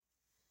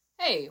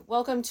Hey,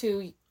 welcome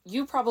to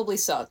You Probably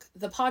Suck,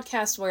 the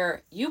podcast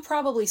where you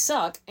probably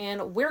suck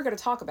and we're going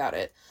to talk about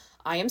it.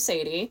 I am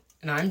Sadie.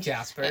 And I'm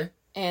Jasper.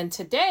 And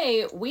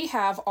today we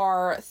have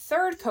our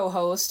third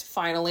co-host,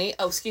 finally.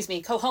 Oh, excuse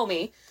me,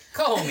 co-homie.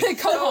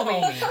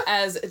 Co-homie,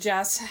 as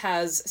Jas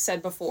has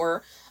said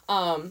before.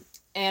 And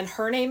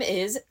her name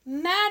is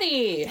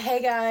Maddie.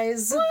 Hey,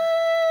 guys.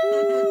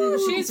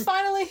 Woo! She's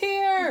finally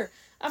here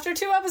after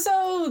 2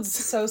 episodes.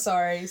 So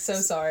sorry.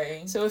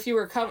 So if you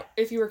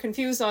were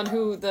confused on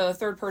who the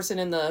third person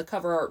in the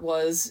cover art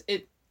was,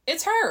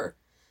 it's her.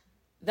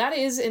 That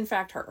is in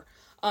fact her.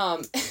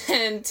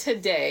 And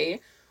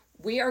today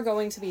we are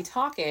going to be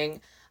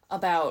talking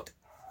about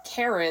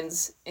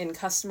Karens in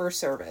customer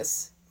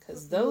service,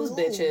 because those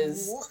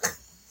bitches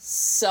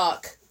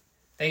suck.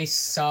 They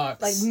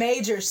suck. Like,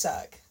 major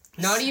suck.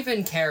 Not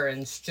even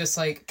Karens, just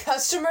like...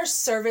 Customer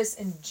service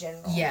in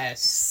general.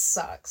 Yes.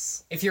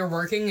 Sucks. If you're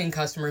working in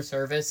customer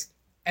service,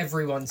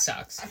 everyone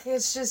sucks.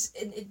 It's just,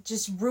 it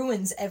just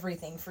ruins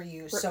everything for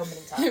you so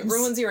many times. It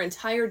ruins your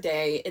entire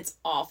day. It's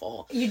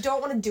awful. You don't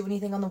want to do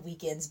anything on the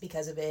weekends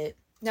because of it.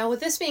 Now,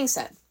 with this being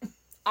said,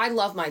 I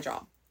love my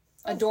job.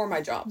 Adore my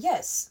job.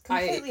 Yes,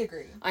 completely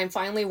agree. I'm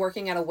finally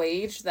working at a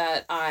wage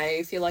that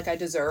I feel like I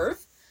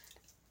deserve,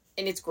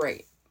 and it's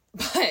great.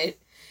 But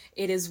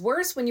it is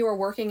worse when you are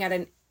working at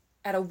a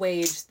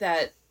wage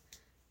that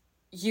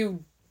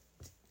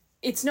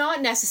it's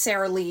not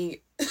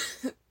necessarily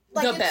the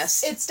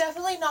best. It's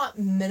definitely not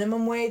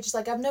minimum wage.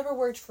 Like, I've never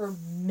worked for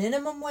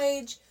minimum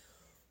wage,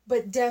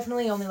 but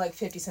definitely only like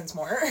 50 cents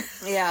more.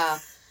 Yeah.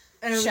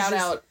 And shout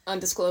out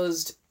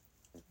undisclosed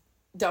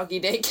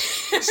doggy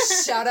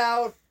daycare. Shout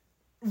out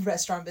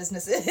restaurant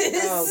businesses.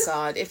 Oh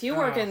God. If you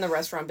work in the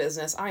restaurant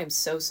business, I am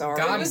so sorry.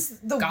 God, it was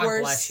the God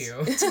worst. Bless you.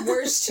 It's the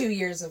worst 2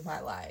 years of my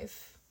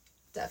life.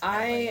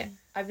 Definitely.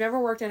 I've never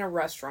worked in a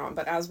restaurant,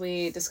 but as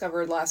we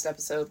discovered last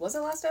episode, was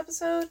it last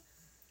episode?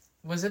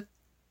 Was it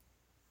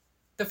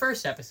the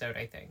first episode,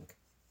 I think?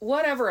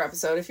 Whatever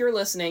episode. If you're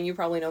listening, you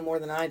probably know more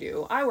than I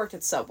do. I worked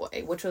at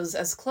Subway, which was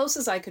as close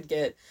as I could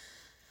get.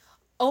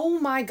 Oh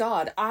my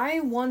God.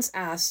 I once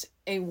asked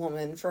a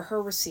woman for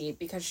her receipt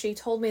because she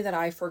told me that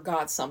I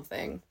forgot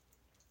something.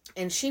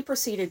 And she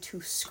proceeded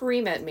to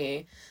scream at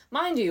me.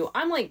 Mind you,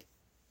 I'm like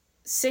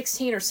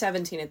 16 or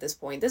 17 at this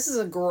point. This is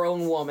a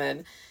grown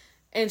woman.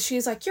 And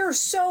she's like, "You're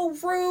so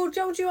rude.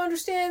 Don't you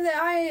understand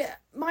that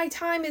my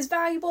time is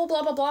valuable,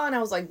 blah, blah, blah." And I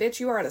was like,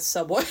 "Bitch, you are at a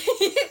Subway."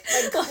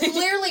 Like,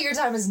 clearly your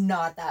time is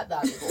not that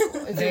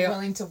valuable if you're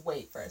willing to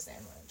wait for a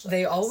sandwich.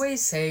 They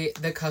always say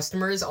the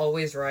customer is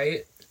always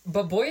right,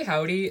 but boy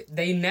howdy,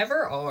 they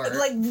never are.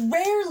 Like,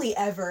 rarely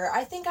ever.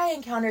 I think I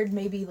encountered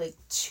maybe like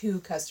 2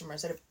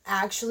 customers that have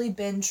actually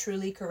been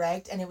truly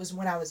correct, and it was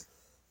when I was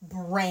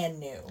brand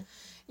new.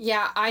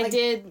 Yeah, I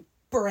did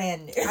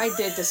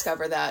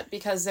discover that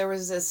because there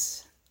was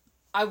this,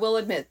 I will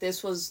admit,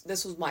 this was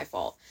my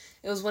fault.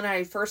 It was when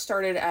I first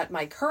started at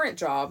my current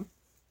job,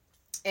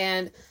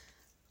 and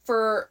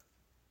for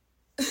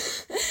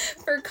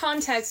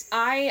context,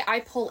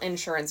 I pull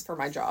insurance for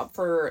my job,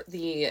 for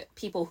the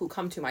people who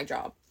come to my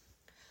job.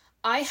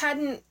 I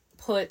hadn't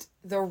put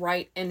the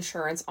right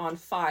insurance on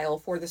file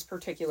for this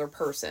particular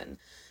person.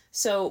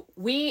 So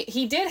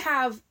he did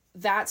have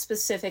that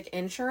specific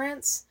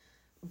insurance,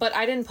 but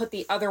I didn't put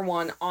the other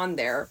one on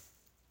there.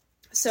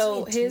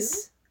 So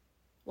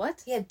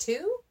What? He had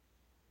 2?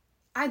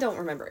 I don't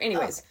remember.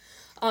 Anyways.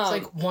 It's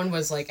like one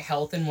was like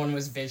health and one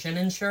was vision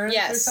insurance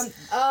or something.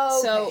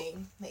 Oh, okay.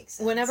 Makes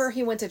sense. Whenever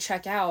he went to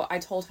check out, I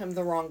told him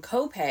the wrong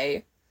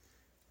copay.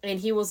 And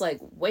he was like,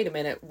 "Wait a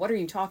minute, what are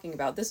you talking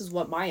about? This is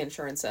what my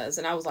insurance says."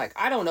 And I was like,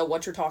 "I don't know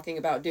what you're talking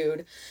about,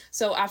 dude."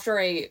 So after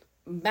a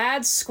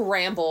mad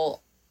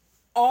scramble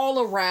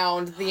all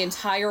around the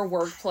entire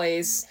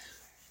workplace,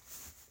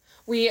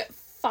 we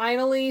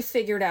finally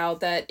figured out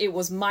that it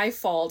was my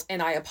fault,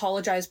 and I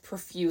apologized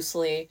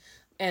profusely,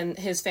 and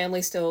his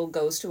family still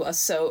goes to us.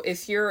 So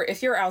if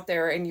you're out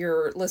there and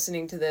you're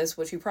listening to this,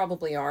 which you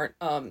probably aren't,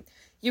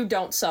 you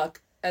don't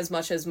suck as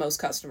much as most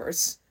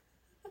customers.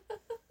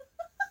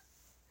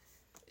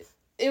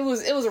 It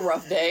was a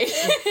rough day.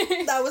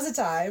 That was a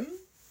time.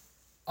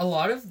 A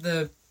lot of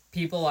the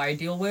people I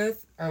deal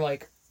with are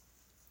like,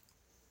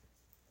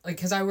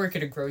 because I work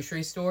at a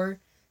grocery store,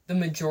 the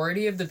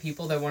majority of the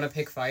people that want to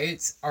pick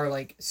fights are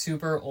like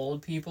super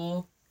old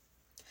people.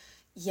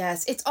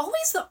 Yes, it's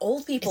always the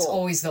old people. It's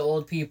always the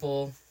old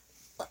people.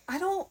 I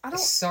don't...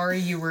 Sorry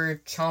you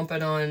were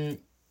chomping on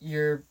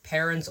your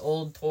parents'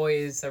 old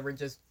toys that were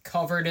just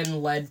covered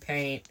in lead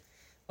paint.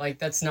 Like,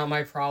 that's not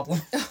my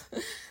problem.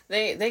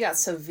 They got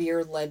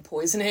severe lead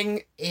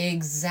poisoning.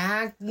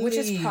 Exactly. Which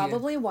is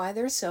probably why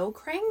they're so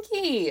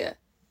cranky.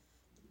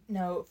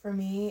 No, for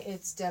me,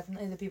 it's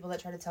definitely the people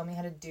that try to tell me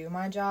how to do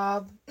my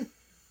job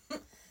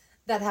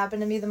that happen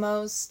to me the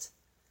most.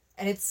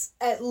 And it's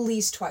at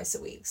least twice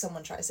a week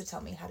someone tries to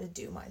tell me how to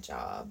do my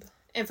job.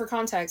 And for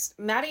context,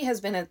 Maddie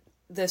has been at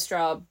this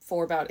job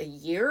for about a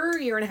year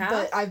and a half.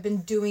 But I've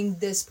been doing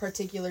this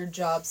particular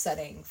job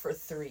setting for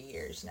 3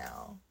 years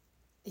now.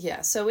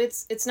 Yeah, so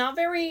it's not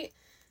very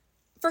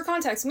for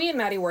context, me and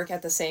Maddie work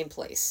at the same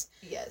place.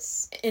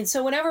 Yes. And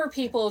so whenever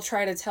people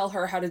try to tell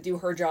her how to do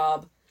her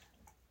job,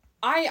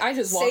 I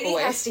just walk Sadie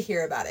away. has to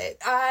hear about it.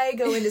 I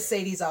go into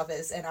Sadie's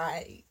office and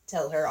I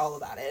tell her all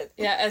about it.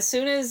 Yeah, as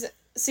soon as...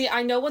 See,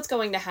 I know what's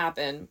going to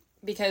happen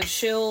because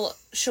she'll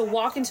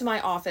walk into my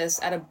office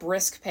at a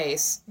brisk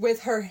pace.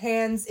 With her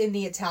hands in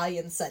the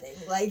Italian setting.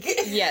 Like...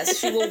 Yes,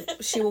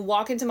 she will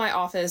walk into my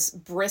office,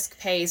 brisk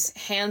pace,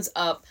 hands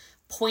up,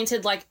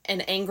 pointed like an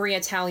angry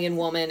Italian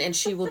woman, and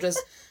she will just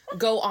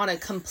go on a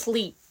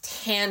complete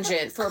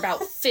tangent for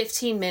about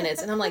 15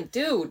 minutes. And I'm like,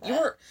 dude,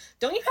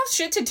 don't you have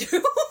shit to do?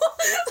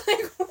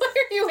 Like, why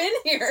are you in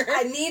here?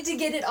 I need to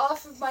get it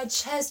off of my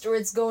chest or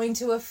it's going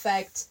to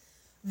affect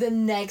the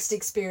next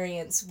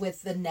experience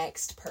with the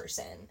next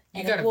person.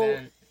 You gotta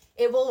vent.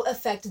 It will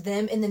affect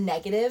them in the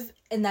negative,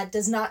 and that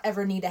does not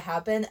ever need to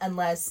happen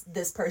unless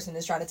this person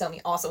is trying to tell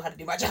me also how to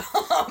do my job.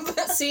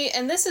 See,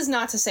 and this is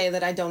not to say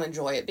that I don't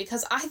enjoy it,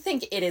 because I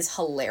think it is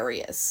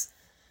hilarious.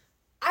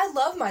 I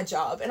love my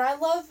job, and I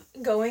love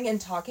going and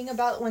talking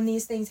about when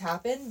these things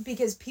happen,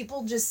 because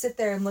people just sit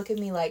there and look at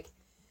me like,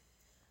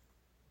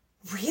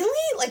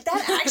 really? Like,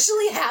 that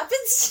actually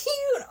happens to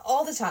you?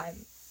 All the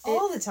time.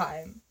 All the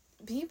time.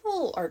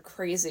 People are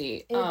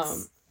crazy.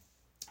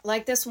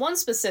 Like this one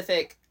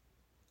specific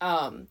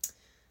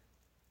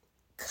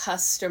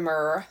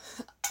customer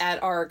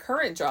at our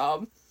current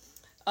job.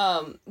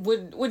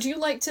 Would you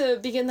like to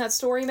begin that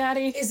story,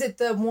 Maddie? Is it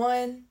the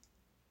one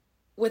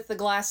with the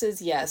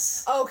glasses?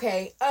 Yes.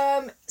 Okay.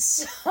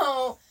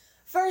 So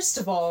first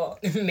of all,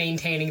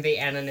 maintaining the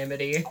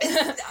anonymity.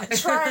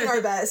 Trying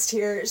our best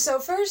here. So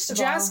first of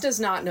all, Jazz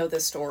does not know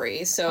this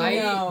story, so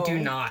I do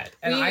not,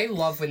 and I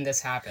love when this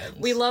happens.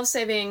 We love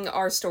saving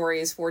our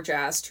stories for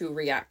Jazz to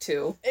react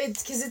to.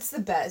 It's because it's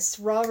the best.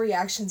 Raw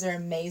reactions are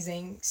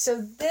amazing.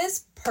 So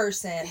this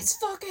person, it's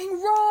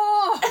fucking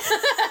raw.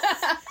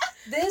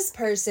 This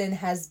person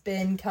has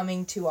been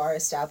coming to our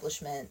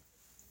establishment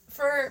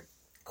for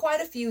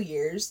quite a few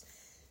years,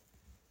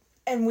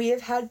 and we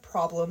have had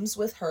problems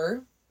with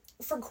her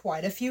for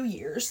quite a few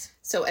years.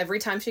 So every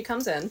time she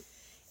comes in,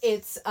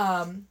 it's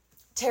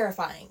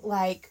terrifying.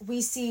 Like,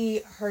 we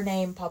see her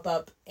name pop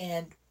up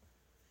and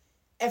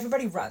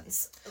everybody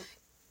runs.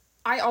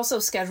 I also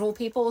schedule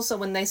people, so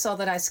when they saw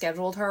that I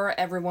scheduled her,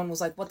 everyone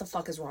was like, what the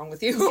fuck is wrong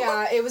with you?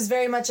 Yeah, it was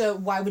very much a,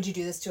 why would you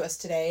do this to us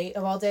today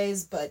of all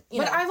days, but you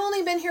know. I've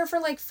only been here for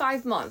like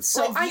 5 months,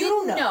 so Like, I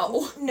didn't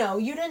know. No,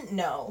 you didn't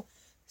know.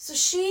 So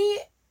she,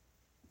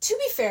 to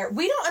be fair,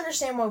 we don't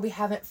understand why we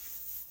haven't,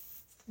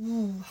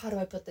 how do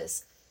I put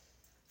this?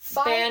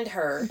 Banned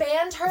her.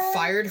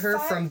 Fired her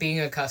from being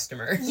a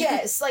customer.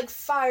 Yes, like,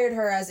 fired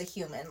her as a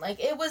human.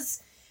 Like, it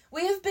was...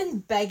 We have been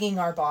begging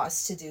our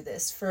boss to do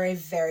this for a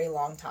very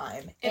long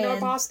time. And our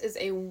boss is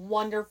a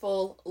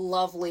wonderful,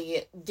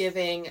 lovely,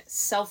 giving,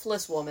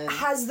 selfless woman.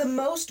 Has the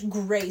most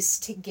grace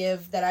to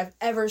give that I've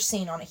ever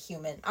seen on a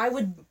human. I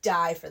would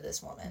die for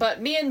this woman.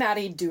 But me and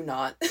Maddie do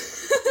not.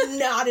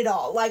 Not at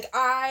all. Like,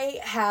 I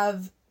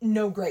have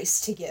no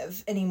grace to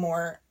give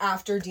anymore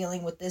after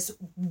dealing with this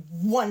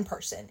one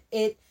person.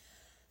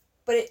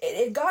 But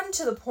it had gotten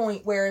to the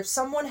point where if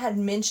someone had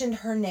mentioned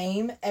her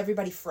name,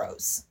 everybody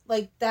froze.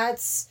 Like,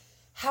 that's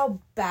how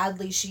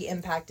badly she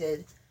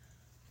impacted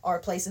our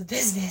place of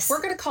business.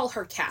 We're going to call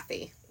her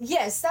Kathy.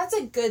 Yes, that's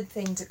a good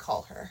thing to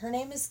call her. Her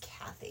name is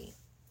Kathy.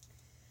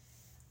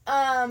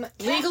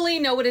 Legally,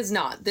 no, it is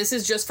not. This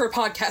is just for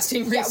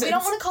podcasting reasons. Yeah, we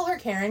don't want to call her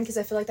Karen because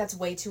I feel like that's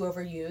way too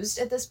overused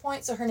at this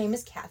point. So her name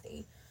is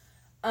Kathy.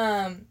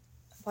 Why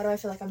do I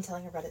feel like I'm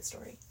telling a Reddit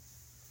story?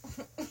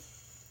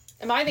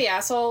 Am I the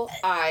asshole?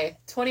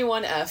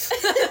 21F.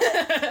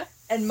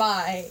 And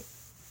my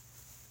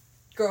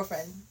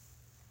girlfriend,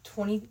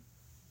 20...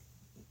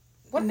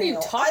 What male. are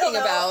you talking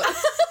about?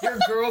 Your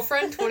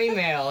girlfriend, 20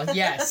 male.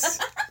 Yes.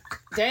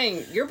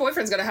 Dang, your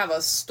boyfriend's gonna have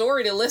a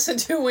story to listen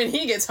to when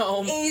he gets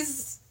home.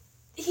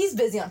 He's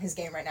busy on his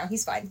game right now.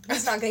 He's fine.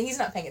 He's not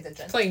paying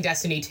attention. Playing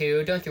Destiny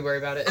 2. Don't you worry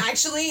about it.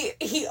 Actually,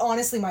 he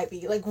honestly might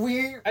be. Like,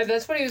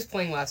 That's what he was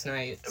playing last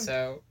night,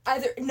 so...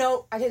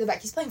 No, I take it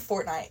back. He's playing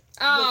Fortnite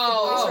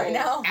Oh, with the boys right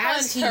now.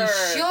 As he Hunter.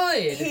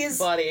 should.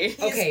 Buddy.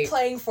 He's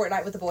playing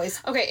Fortnite with the boys.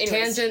 Okay,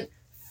 anyways. Tangent.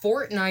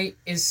 Fortnite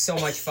is so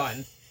much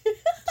fun.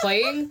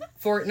 Playing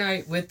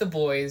Fortnite with the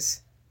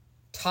boys.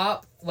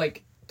 Top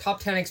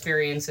 10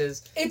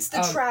 experiences. It's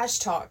the trash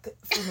talk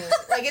for me.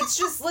 Like, it's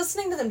just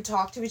listening to them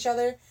talk to each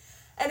other.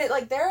 And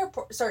there are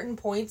certain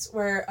points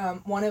where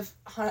one of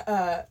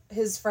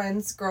his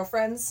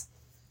girlfriends,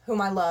 whom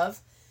I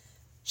love,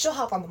 she'll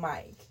hop on the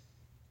mic.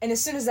 And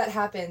as soon as that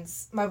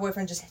happens, my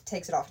boyfriend just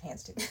takes it off and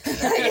hands to me.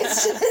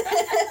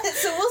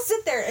 So we'll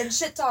sit there and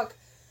shit talk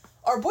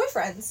our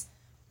boyfriends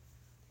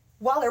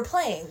while they're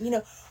playing. You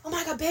know, oh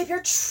my god, babe,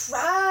 you're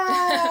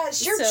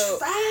trash. You're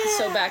trash.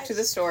 So back to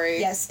the story.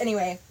 Yes,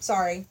 anyway,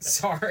 sorry.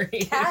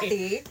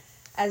 Kathy,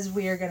 as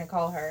we are going to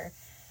call her,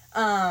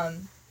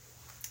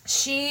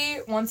 she,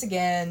 once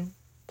again,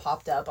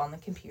 popped up on the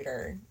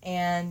computer.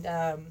 And,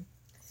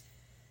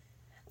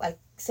 like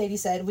Sadie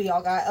said, we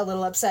all got a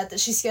little upset that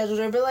she scheduled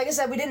her. But like I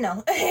said, we didn't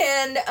know.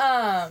 And,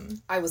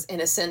 I was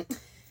innocent.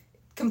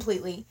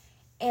 completely.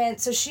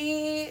 And so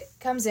she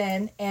comes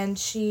in and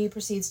she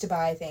proceeds to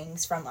buy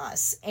things from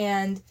us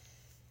and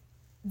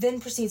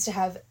then proceeds to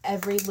have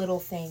every little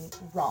thing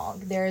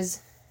wrong.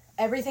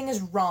 Everything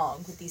is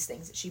wrong with these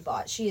things that she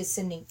bought. She is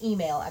sending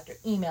email after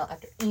email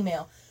after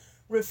email.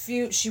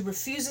 She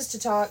refuses to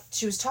talk.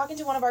 She was talking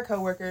to one of our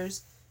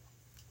coworkers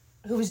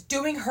who was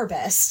doing her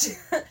best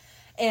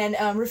and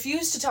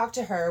refused to talk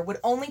to her, would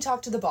only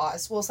talk to the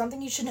boss. Well,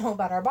 something you should know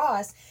about our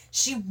boss,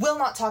 she will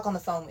not talk on the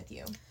phone with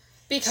you.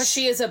 Because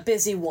she is a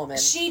busy woman.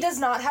 She does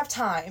not have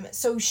time,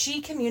 so she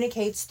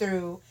communicates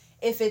through,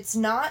 if it's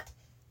not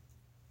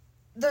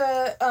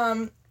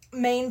the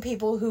main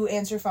people who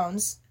answer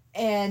phones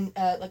and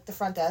like the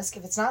front desk,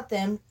 if it's not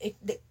them,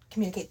 they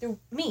communicate through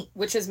me.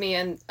 Which is me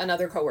and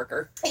another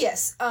coworker.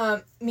 Yes.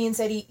 Me and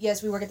Sadie,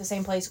 yes, we work at the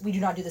same place. We do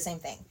not do the same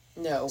thing.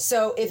 No.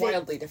 So if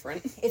wildly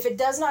different. If it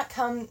does not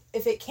come,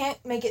 if it can't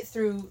make it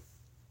through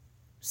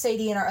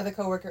Sadie and our other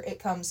coworker, it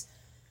comes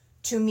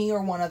to me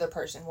or one other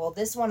person. Well,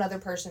 this one other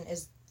person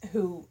is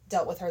who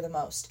dealt with her the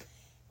most.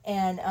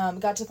 And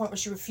got to the point where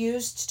she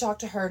refused to talk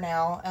to her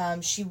now.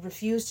 She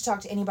refused to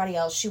talk to anybody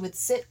else. She would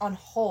sit on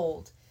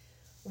hold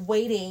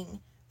waiting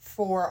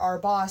for our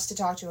boss to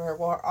talk to her.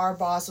 Well, our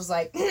boss was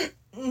like,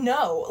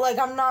 no. Like,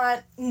 I'm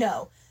not,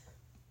 no.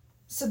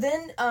 So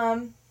then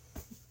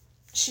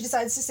she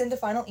decides to send a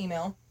final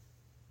email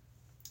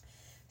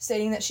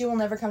stating that she will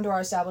never come to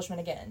our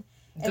establishment again.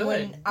 And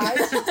when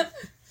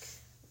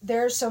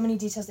there are so many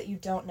details that you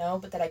don't know,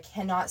 but that I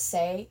cannot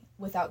say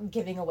without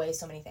giving away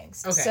so many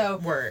things. Okay, so,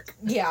 work.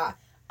 Yeah.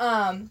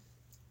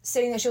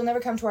 Stating that she'll never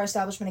come to our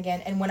establishment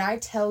again. And when I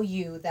tell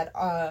you that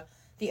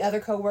the other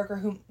coworker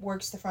who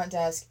works the front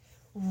desk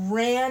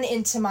ran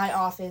into my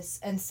office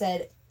and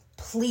said,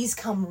 please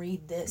come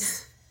read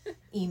this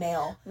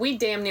email. We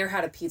damn near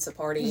had a pizza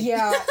party.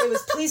 Yeah, it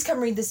was, please come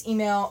read this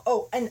email.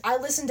 Oh, and I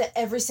listened to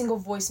every single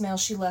voicemail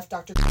she left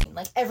Dr. Green.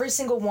 Like, every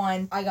single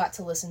one I got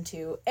to listen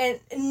to. And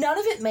none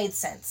of it made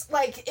sense.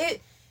 Like,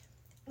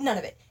 none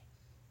of it.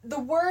 The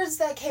words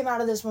that came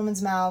out of this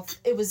woman's mouth,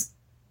 it was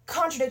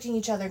contradicting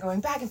each other, going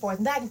back and forth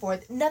and back and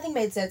forth. Nothing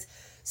made sense.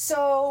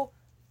 So,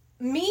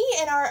 me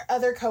and our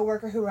other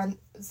coworker who runs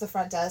the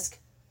front desk,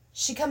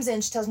 she comes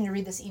in, she tells me to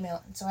read this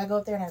email. And so I go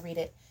up there and I read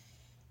it.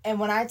 And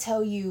when I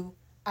tell you,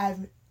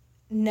 I've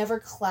never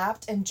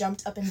clapped and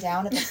jumped up and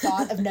down at the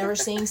thought of never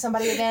seeing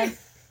somebody again.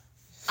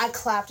 I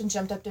clapped and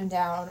jumped up and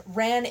down,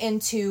 ran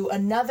into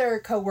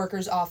another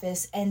coworker's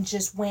office, and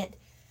just went.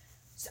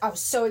 I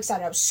was so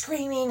excited. I was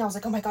screaming. I was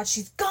like, oh my God,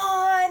 she's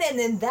gone. And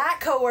then that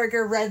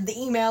coworker read the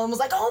email and was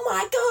like, oh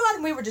my God.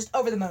 And we were just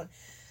over the moon.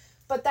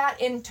 But that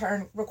in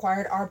turn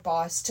required our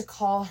boss to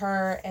call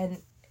her. And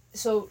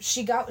so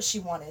she got what she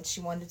wanted.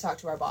 She wanted to talk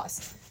to our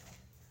boss.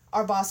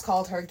 Our boss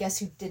called her. Guess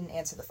who didn't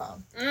answer the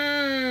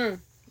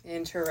phone?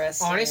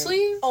 Interesting.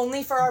 Honestly?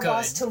 Only for our Good.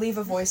 boss to leave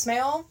a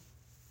voicemail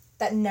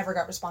that never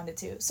got responded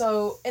to.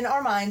 So, in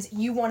our minds,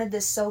 you wanted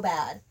this so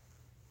bad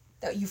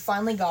that you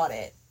finally got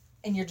it,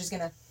 and you're just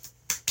gonna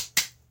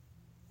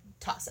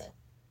toss it.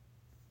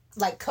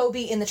 Like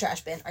Kobe in the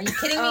trash bin. Are you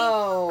kidding me?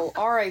 Oh,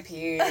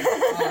 R.I.P.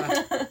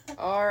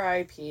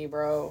 R.I.P.,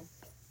 bro.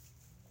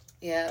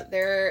 Yeah,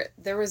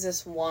 there was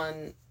this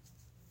one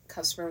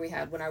customer we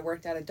had when I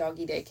worked at a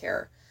doggy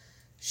daycare.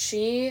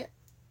 She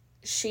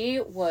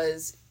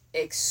was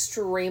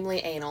extremely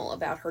anal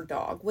about her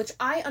dog, which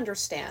I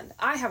understand.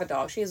 I have a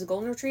dog. She is a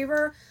golden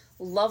retriever.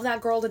 Love that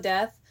girl to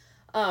death.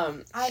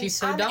 She's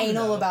so I'm dumb,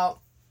 anal though. about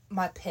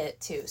my pet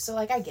too, so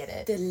like I get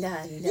it.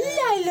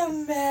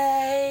 Delilah.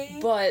 May.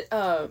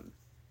 But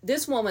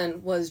this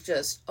woman was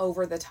just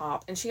over the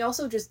top, and she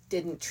also just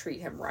didn't treat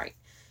him right.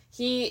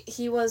 He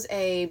was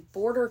a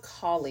border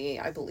collie,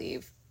 I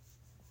believe.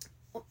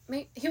 Well,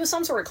 he was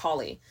some sort of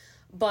collie,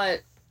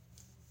 but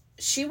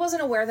she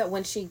wasn't aware that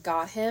when she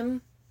got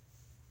him,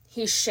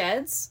 he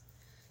sheds.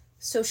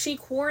 So she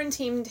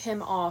quarantined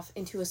him off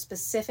into a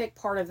specific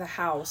part of the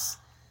house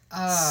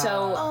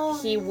so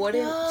he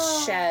wouldn't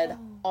shed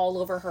all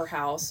over her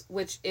house,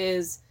 which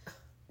is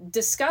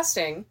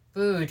disgusting.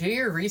 Boo, do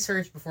your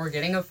research before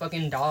getting a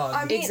fucking dog.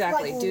 I mean,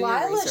 Exactly, like, do your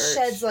Lila research.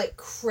 sheds like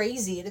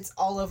crazy, and it's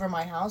all over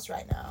my house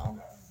right now.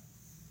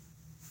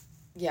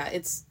 Yeah,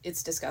 it's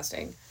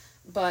disgusting.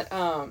 But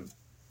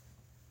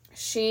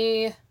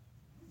she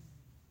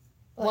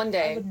Like, one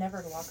day I would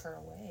never lock her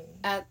away.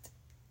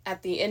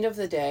 at the end of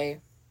the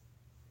day,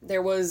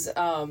 there was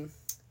a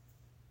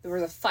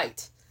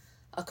fight,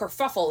 a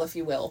kerfuffle, if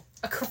you will,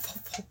 A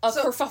kerfuffle. a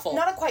So, kerfuffle.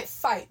 Not a quite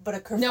fight, but a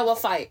kerfuffle. No, a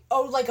fight,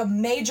 Oh, like a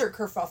major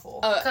kerfuffle.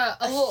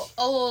 A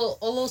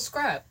little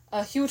scrap.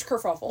 a huge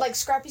kerfuffle, Like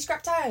scrappy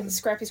scrap time.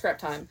 scrappy scrap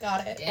time.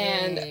 Got it.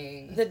 And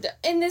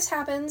and this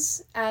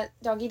happens at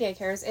doggy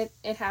daycares.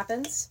 It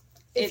happens.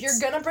 If you're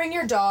gonna bring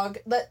your dog,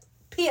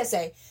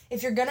 PSA,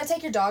 if you're gonna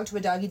take your dog to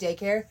a doggy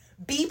daycare,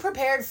 be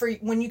prepared for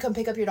when you come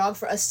pick up your dog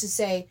for us to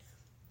say,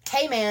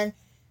 hey man,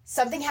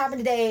 something happened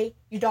today,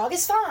 your dog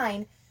is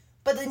fine,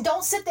 but then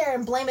don't sit there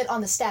and blame it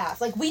on the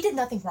staff. Like, we did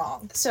nothing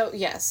wrong. So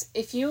yes,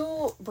 if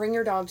you bring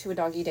your dog to a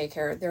doggy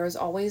daycare, there is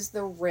always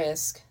the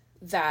risk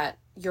that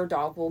your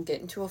dog will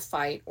get into a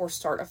fight or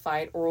start a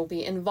fight or will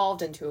be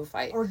involved into a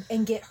fight.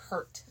 And get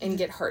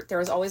hurt. There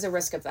is always a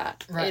risk of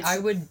that. Right. I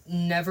would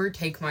never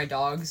take my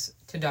dogs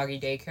to doggy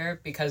daycare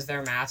because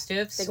they're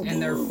mastiffs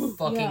and they're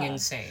fucking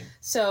insane.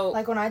 So,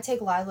 like when I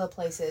take Lila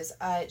places,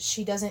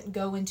 she doesn't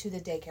go into the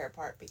daycare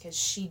part because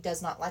she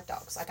does not like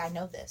dogs. Like, I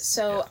know this.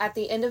 So at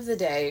the end of the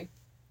day,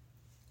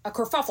 a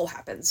kerfuffle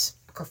happens.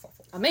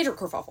 A major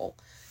kerfuffle.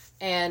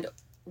 And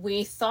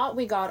we thought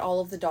we got all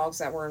of the dogs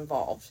that were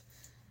involved.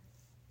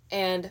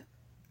 And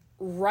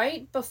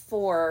right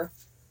before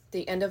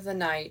the end of the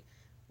night,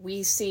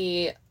 we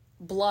see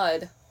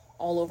blood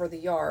all over the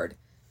yard.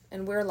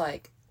 And we're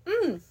like,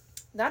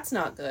 that's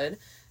not good.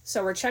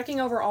 So we're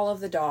checking over all of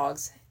the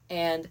dogs.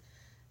 And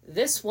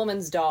this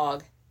woman's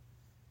dog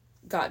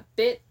got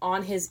bit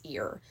on his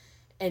ear.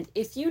 And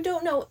if you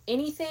don't know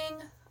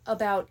anything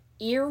about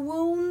ear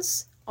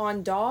wounds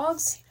on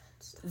dogs,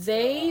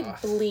 they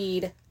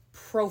bleed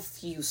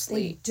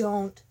profusely. They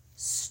don't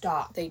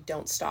stop.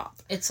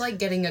 It's like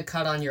getting a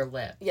cut on your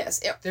lip.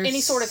 Yes,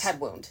 any sort of head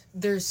wound.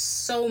 There's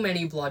so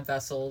many blood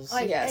vessels.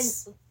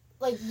 Yes.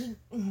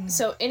 And,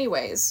 So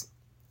anyways,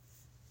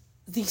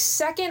 the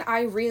second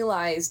I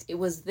realized it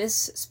was this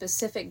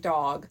specific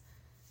dog,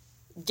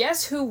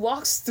 guess who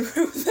walks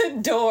through the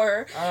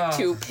door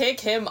to pick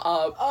him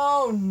up?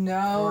 Oh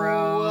no.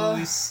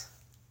 Gross.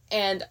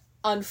 And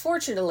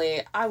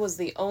unfortunately, I was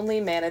the only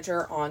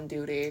manager on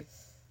duty.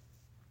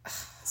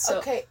 So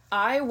Okay.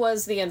 I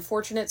was the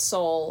unfortunate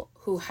soul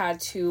who had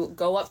to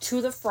go up to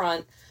the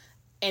front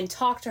and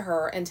talk to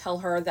her and tell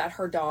her that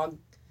her dog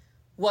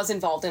was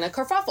involved in a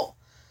kerfuffle.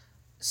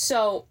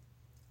 So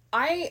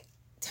I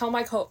tell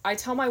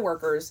my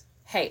workers,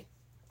 hey,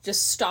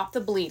 just stop the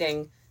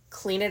bleeding,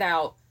 clean it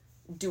out,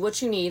 do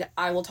what you need,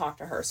 I will talk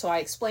to her. So I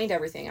explained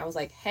everything. I was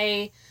like,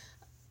 hey,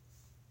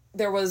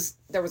 there was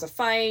a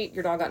fight,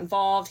 your dog got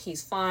involved,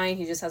 he's fine,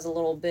 he just has a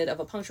little bit of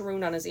a puncture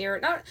wound on his ear.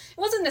 It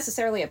wasn't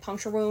necessarily a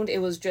puncture wound, it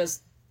was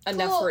just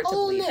enough for it to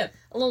bleed.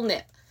 A little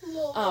nip. A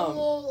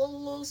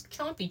little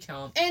chompy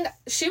chomp. And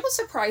she was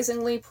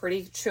surprisingly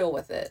pretty chill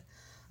with it.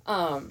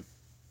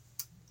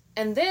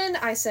 And then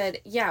I said,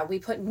 yeah, we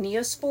put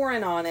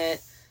Neosporin on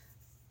it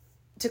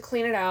to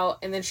clean it out,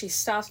 and then she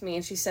stops me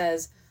and she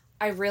says,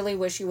 I really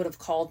wish you would have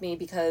called me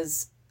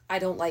because I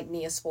don't like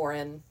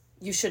Neosporin.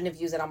 You shouldn't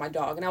have used it on my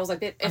dog. And I was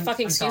like, it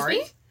fucking excuse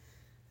me?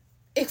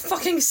 It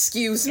fucking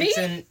excuse me? It's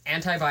an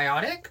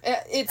antibiotic?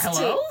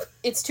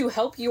 It's to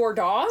help your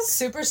dog?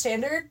 Super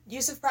standard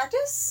use of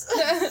practice?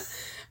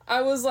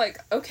 I was like,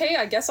 okay,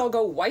 I guess I'll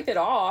go wipe it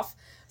off.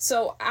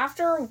 So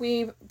after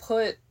we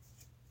put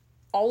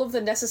all of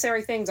the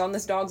necessary things on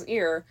this dog's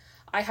ear,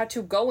 I had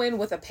to go in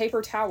with a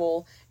paper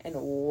towel and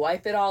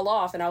wipe it all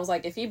off. And I was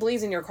like, if he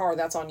bleeds in your car,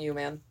 that's on you,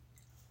 man.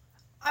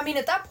 I mean,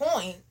 at that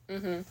point,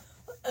 who's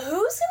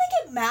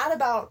gonna get mad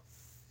about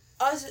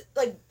us,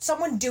 like,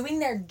 someone doing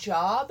their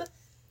job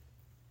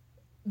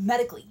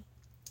medically?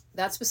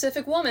 That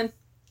specific woman.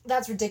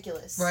 That's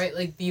ridiculous. Right,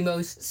 like the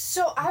most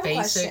So I have a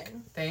basic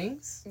question.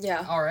 things.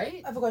 Yeah. All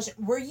right. I have a question.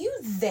 Were you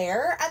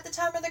there at the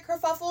time of the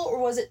kerfuffle, or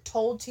was it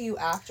told to you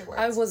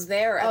afterwards? I was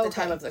there at the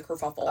time of the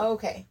kerfuffle.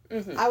 Okay.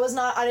 I was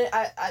not.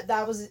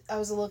 I was a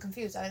little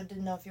confused. I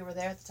didn't know if you were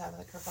there at the time of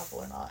the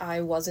kerfuffle or not.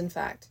 I was, in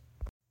fact.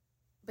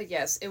 But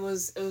yes, it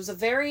was a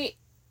very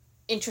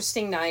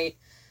interesting night,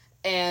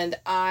 and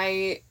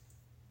I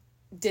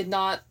did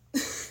not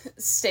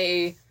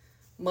stay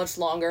much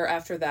longer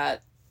after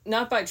that.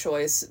 Not by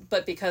choice,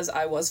 but because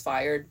I was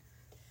fired.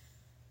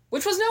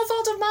 Which was no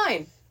fault of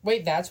mine.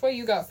 Wait, that's why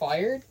you got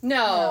fired?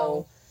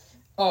 No.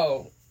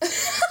 Oh. I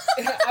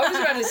was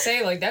about to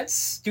say, like, that's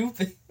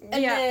stupid.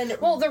 And then,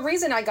 well, the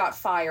reason I got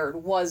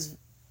fired was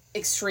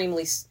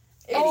extremely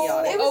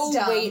idiotic. It was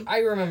dumb. Wait, I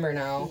remember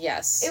now.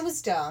 Yes. It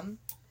was dumb.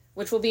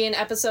 Which will be an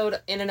episode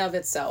in and of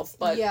itself,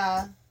 but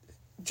yeah.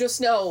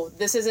 Just know,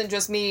 this isn't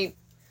just me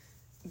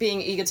being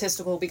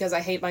egotistical because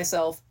I hate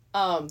myself.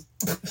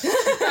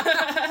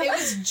 It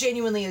was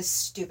genuinely a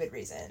stupid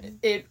reason.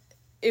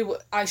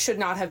 I should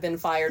not have been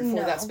fired for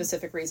that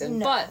specific reason.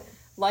 No. But,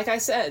 like I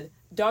said,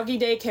 doggy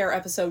daycare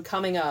episode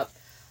coming up.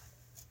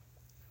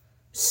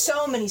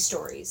 So many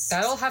stories.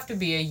 That'll have to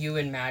be a you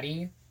and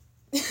Maddie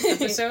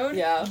episode.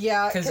 Yeah.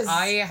 Yeah, Because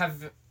I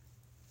have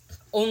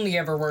only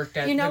ever worked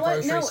at the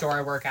grocery store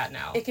I work at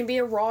now. It can be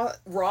a raw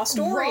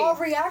story. Raw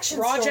reaction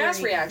Raw story.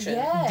 jazz reaction.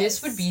 Yes.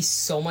 This would be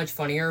so much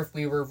funnier if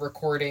we were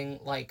recording,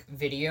 like,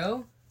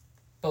 video,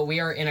 but we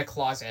are in a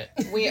closet.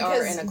 We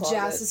are in a closet.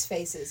 Jazz's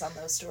faces on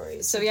those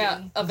stories. So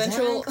yeah,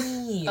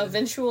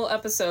 eventual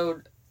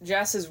episode,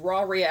 Jazz's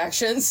raw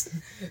reactions.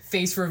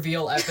 Face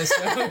reveal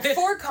episode.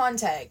 For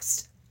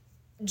context,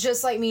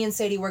 just like me and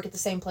Sadie work at the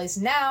same place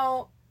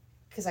now,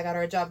 because I got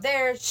her a job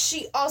there,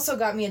 she also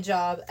got me a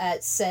job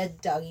at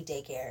said doggy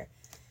daycare.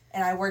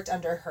 And I worked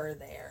under her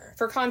there.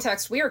 For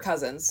context, we are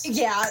cousins.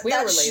 Yeah. We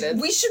are related.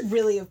 We should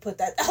really have put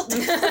that out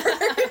there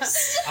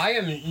first. I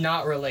am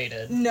not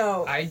related.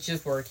 No. I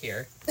just work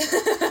here.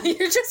 You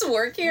just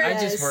work here? I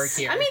just work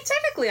here. I mean,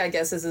 technically, I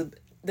guess,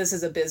 this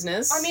is a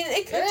business. I mean,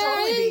 it could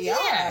totally be.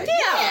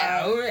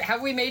 Yeah.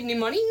 Have we made any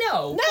money?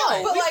 No.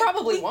 no, but, we like,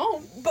 probably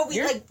won't. But we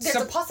You're there's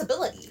a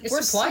possibility.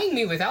 You're supplying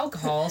me with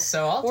alcohol,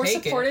 so I'll We're take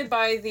it. supported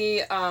by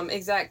the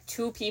exact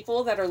 2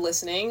 people that are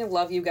listening.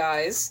 Love you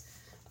guys.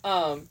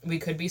 We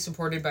could be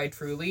supported by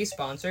Truly,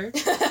 sponsor.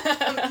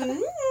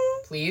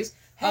 Please.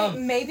 Hey,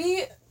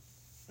 maybe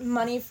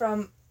money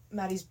from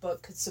Maddie's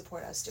book could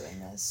support us doing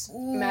this.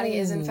 Maddie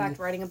is in fact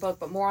writing a book,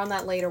 but more on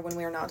that later when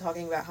we are not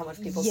talking about how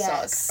much people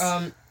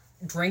suck.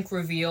 Drink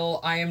reveal.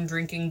 I am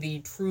drinking the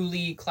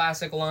Truly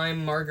Classic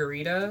Lime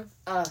Margarita.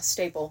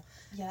 Staple.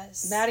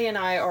 Yes. Maddie and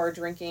I are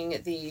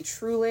drinking the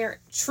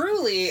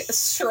truly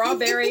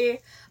strawberry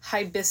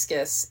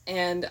hibiscus,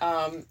 and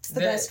it's the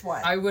best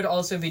one. I would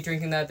also be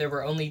drinking that. There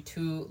were only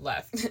 2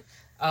 left.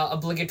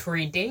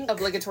 Obligatory dink.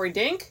 Obligatory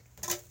dink.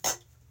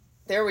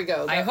 There we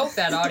go. I hope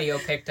that audio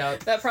picked up.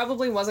 That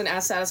probably wasn't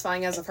as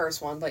satisfying as the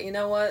first one, but you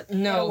know what?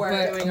 No,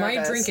 We're but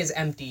my drink is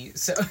empty,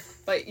 so...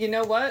 But you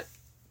know what?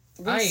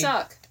 We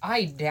suck.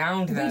 I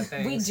downed that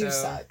thing. We do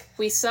suck.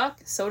 We suck.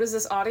 So does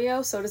this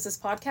audio. So does this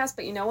podcast.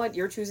 But you know what?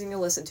 You're choosing to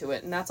listen to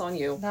it, and that's on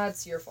you.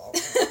 That's your fault.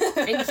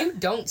 And you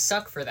don't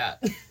suck for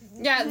that.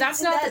 Yeah,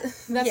 that's not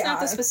not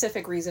the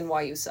specific reason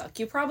why you suck.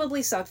 You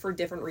probably sucked for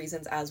different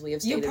reasons, as we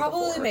have stated. You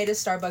probably before. made a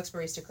Starbucks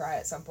barista cry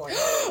at some point.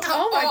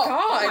 Oh my god!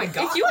 Oh my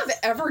God. If you have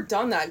ever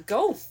done that,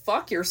 go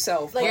fuck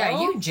yourself. Like, Yeah,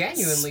 oh, you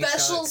genuinely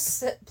Special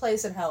suck.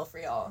 place in hell for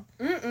y'all.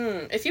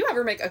 If you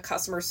ever make a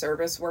customer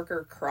service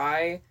worker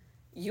cry,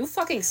 you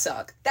fucking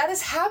suck. That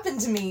has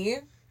happened to me.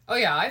 Oh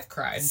yeah, I've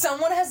cried.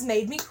 Someone has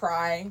made me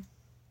cry.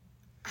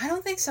 I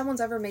don't think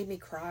someone's ever made me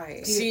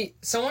cry. See,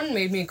 someone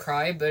made me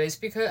cry, but it's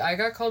because I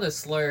got called a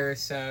slur,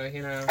 so,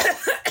 you know.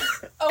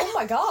 Oh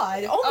my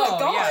god. Oh my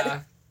god! Yeah.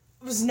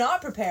 Was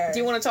not prepared. Do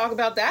you want to talk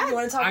about that? You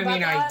want to talk I about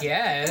mean, that? I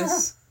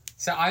guess.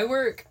 So I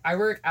work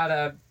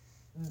at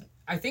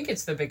I think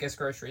it's the biggest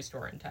grocery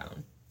store in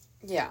town.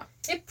 Yeah.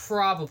 It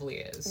probably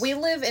is. We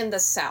live in the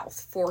South,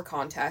 for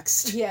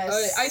context.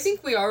 Yes. I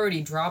think we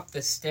already dropped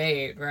the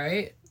state,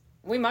 right?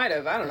 We might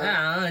have. I don't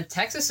know.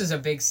 Texas is a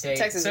big state.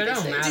 Texas is so a big it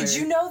don't state. matter. Did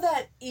you know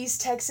that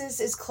East Texas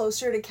is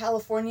closer to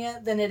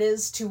California than it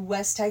is to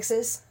West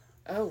Texas?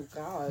 Oh,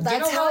 God.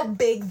 That's know how what?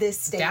 big this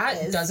state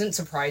That is. doesn't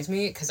surprise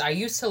me, because I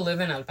used to live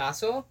in El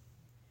Paso.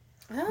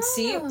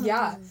 See?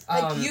 Yeah.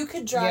 Like, you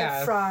could drive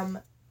yeah. from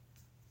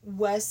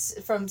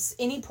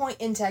any point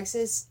in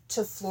Texas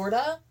to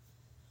Florida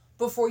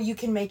before you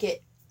can make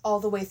it all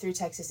the way through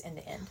Texas end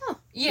to end. Huh.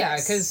 Yeah,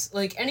 Yes. because,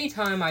 like,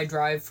 anytime I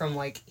drive from,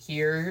 like,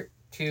 here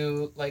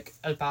to, like,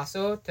 El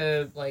Paso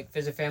to, like,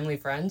 visit family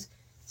friends,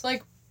 it's,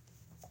 like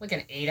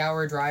an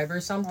 8-hour drive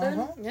or something.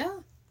 Uh-huh. Yeah.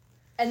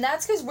 And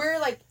that's because we're,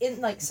 like, in,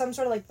 like, some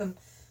sort of, like, the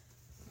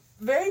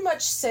very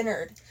much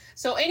centered.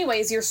 So,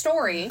 anyways, your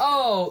story.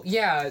 Oh,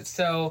 yeah,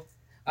 so...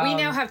 We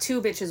now have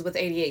 2 bitches with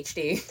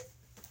ADHD.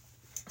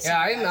 Yeah,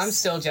 I'm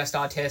still just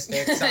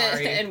autistic,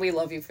 sorry. And we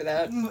love you for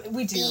that.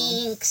 We do.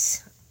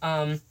 Thanks.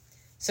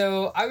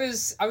 So I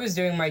was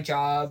doing my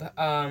job.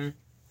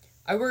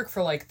 I work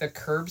for, like, the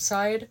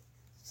curbside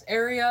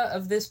area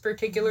of this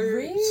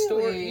particular store.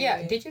 Really?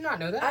 Yeah, did you not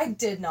know that? I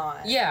did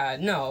not. Yeah,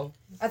 no.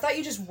 I thought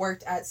you just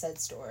worked at said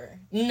store.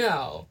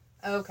 No.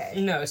 Okay.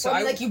 No, so Well, I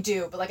mean, I... like, you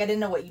do, but, like, I didn't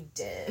know what you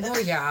did. Oh,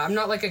 yeah, I'm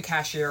not, like, a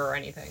cashier or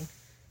anything.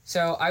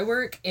 So I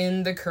work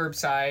in the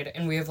curbside,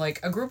 and we have, like,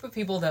 a group of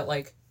people that,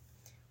 like,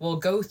 will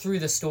go through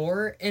the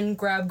store and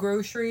grab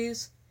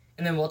groceries,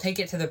 and then we'll take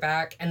it to the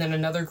back, and then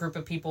another group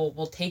of people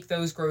will take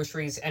those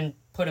groceries and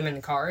put them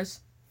in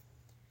cars.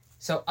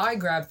 So I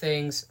grab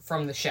things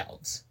from the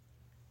shelves,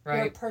 right?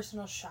 You're a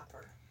personal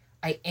shopper.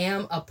 I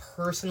am a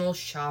personal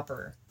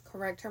shopper.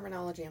 Correct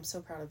terminology. I'm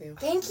so proud of you.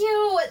 Thank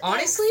you.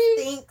 Honestly,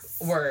 Thanks.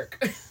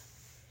 Work.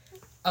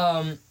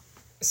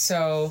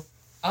 So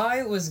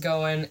I was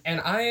going,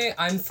 and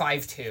I'm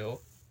 5'2",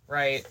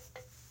 right?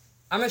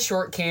 I'm a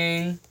short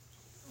king.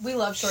 We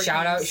love short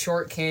Shout out kings.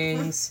 short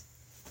kings.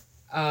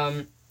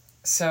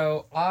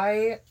 So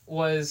I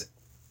was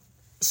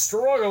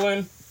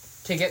struggling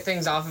to get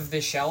things off of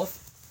this shelf.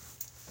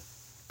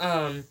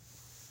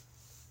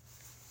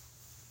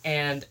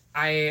 And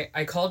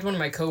I called one of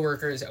my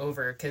coworkers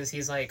over, because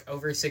he's, like,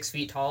 over 6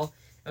 feet tall.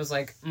 I was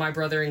like, my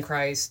brother in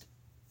Christ,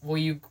 will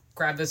you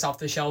grab this off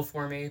the shelf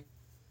for me? And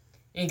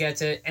he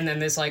gets it, and then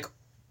this, like,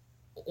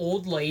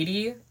 old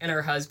lady and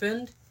her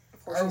husband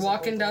are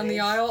walking down the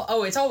aisle.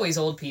 Oh, it's always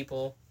old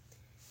people.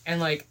 And,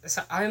 like,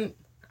 so I'm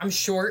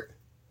short,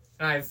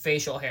 and I have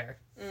facial hair.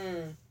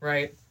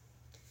 Right?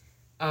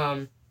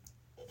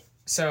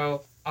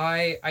 So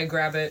I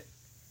grab it.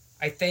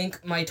 I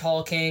thank my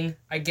tall king.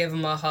 I give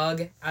him a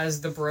hug,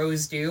 as the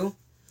bros do.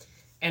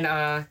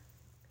 And,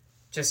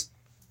 just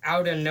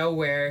out of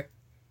nowhere,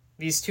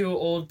 these 2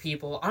 old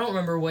people, I don't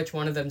remember which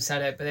one of them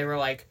said it, but they were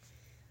like,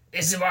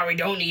 "This is why we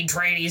don't need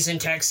trannies in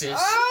Texas."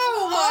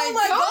 Oh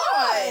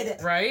my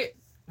god! Right?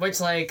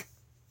 Which, like,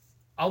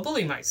 I'll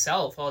bully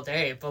myself all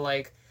day, but,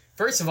 like,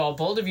 first of all,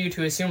 bold of you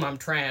to assume I'm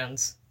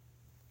trans.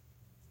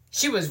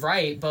 She was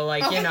right, but,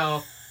 like, you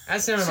know,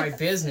 that's none of my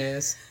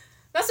business.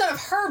 That's none of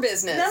her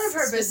business. None of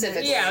her business.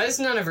 specifically. Yeah, it's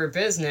none of her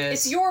business.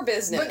 It's your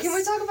business. But can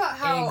we talk about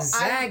how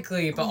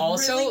exactly? I'm But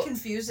also, really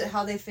confused at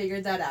how they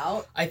figured that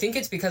out. I think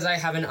it's because I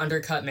have an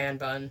undercut man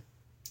bun,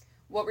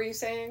 What were you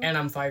saying? and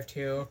I'm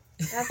 5'2".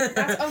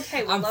 That's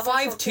okay. I'm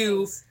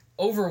 5'2",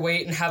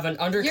 overweight, and have an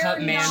undercut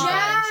You're man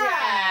not bun.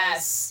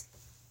 Jess.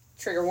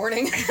 Trigger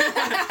warning.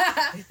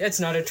 It's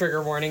not a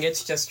trigger warning.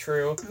 It's just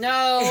true.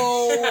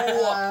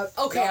 No.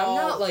 Okay, No. I'm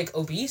not like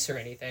obese or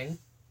anything.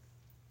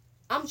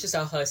 I'm just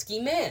a husky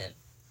man.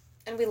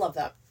 And we love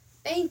that.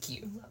 Thank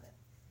you. Love it.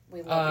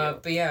 We love you.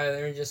 But yeah,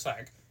 they're just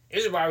like,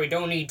 this is why we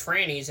don't need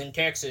trannies in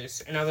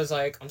Texas. And I was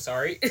like, I'm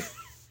sorry.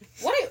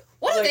 What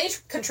do like- they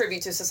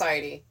contribute to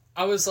society?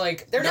 I was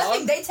like, They're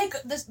Nothing. They take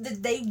this.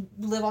 They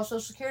live off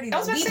Social Security. I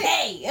was though. about We to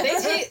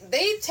say, pay.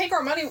 they take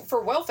our money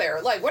for welfare.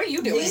 Like, what are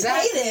you doing? We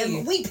Exactly. pay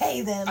them. We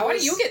pay them. Why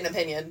do you get an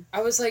opinion?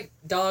 I was like,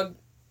 dog,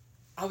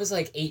 I was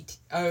like 18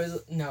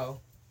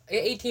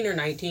 or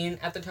 19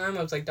 at the time.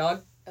 I was like,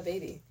 dog, A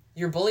baby.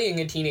 you're bullying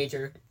a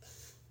teenager.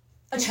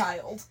 A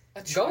child. A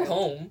Go child.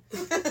 home.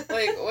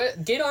 Like,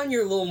 what? Get on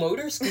your little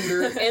motor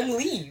scooter and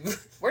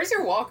leave. Where's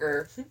your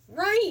walker?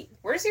 Right.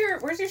 Where's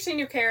your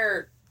senior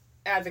care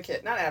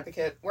advocate? Not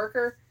advocate.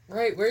 Worker.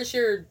 Right, where's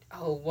your...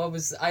 Oh, what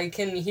was... I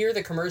can hear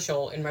the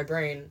commercial in my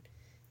brain.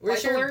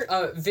 Where's Life your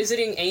alert?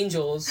 visiting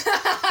angels?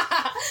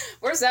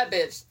 Where's that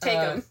bitch? Take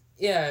him.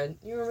 Yeah,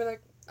 you remember that?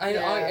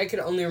 Yeah. I could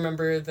only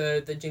remember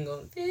the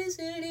jingle.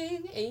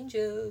 Visiting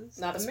angels.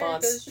 Not a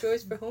America's spons.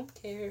 choice for home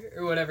care.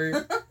 Or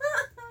whatever.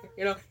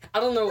 You know, I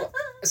don't know.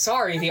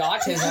 Sorry, the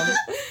autism.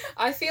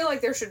 I feel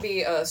like there should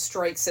be a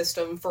strike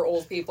system for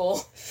old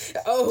people.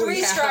 Oh, 3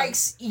 yeah.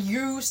 strikes,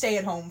 you stay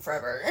at home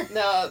forever.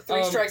 No,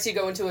 3 strikes, you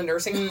go into a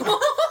nursing home.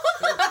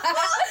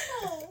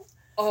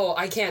 Oh,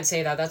 I can't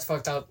say that. That's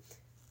fucked up.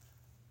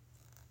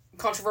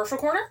 Controversial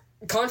corner?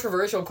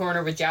 Controversial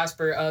corner with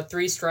Jasper.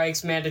 3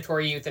 strikes,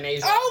 mandatory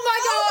euthanasia. Oh my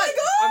god!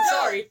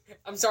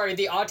 I'm sorry.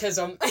 The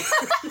autism.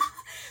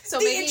 So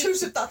The maybe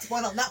intrusive thoughts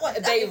won on that one.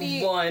 They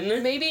Maybe- won.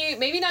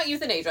 maybe not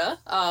euthanasia.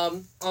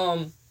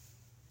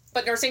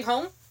 But nursing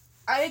home?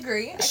 I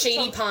agree.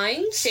 Shady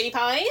Pines. Shady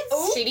Pines?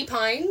 Ooh. Shady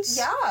Pines.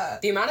 Yeah.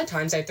 The amount of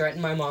times I threaten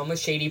my mom with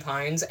Shady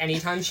Pines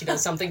anytime she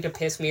does something to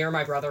piss me or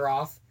my brother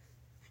off.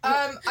 Is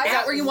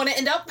that where you want to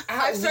end up?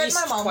 I've threatened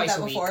my mom with twice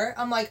that a week. before.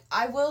 I'm like,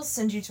 I will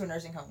send you to a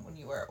nursing home when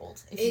you are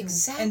old. If you,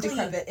 Exactly. And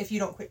decrepit if you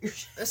don't quit your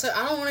shit. So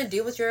I don't want to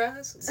deal with your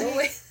ass. Go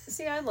away.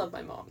 See, I love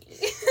my mommy.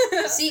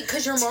 See,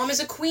 because your mom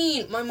is a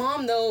queen. My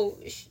mom, though,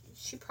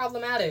 she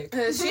problematic.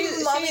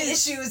 Mommy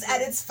issues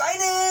at its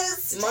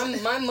finest.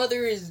 My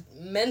mother is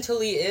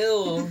mentally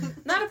ill.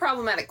 Not a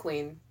problematic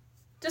queen.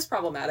 Just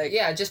problematic.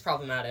 Yeah, just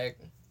problematic.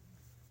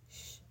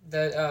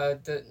 I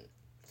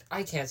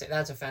can't say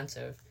that's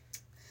offensive.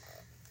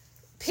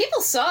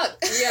 People suck.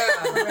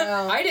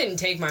 Yeah. I didn't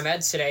take my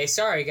meds today.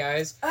 Sorry,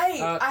 guys.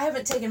 I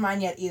haven't taken mine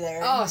yet either.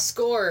 Oh,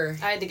 score.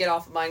 I had to get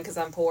off of mine because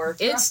I'm poor.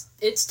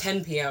 It's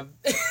 10 p.m.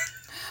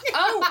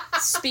 Oh,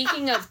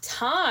 speaking of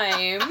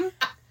time,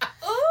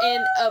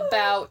 in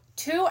about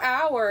 2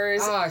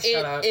 hours, Oh, shut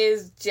it up.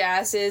 is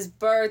Jass's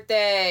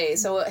birthday.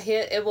 So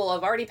it will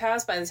have already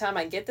passed by the time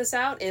I get this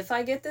out. If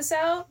I get this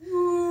out.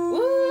 Woo!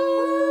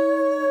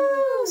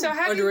 So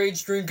happy...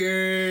 Underage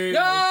drinking. No!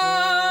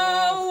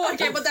 I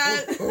can't put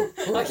that.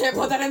 I can't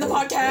put that in the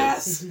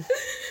podcast.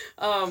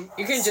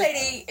 You can just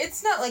Sadie,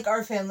 it's not like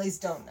our families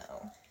don't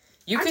know.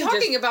 I'm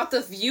talking about the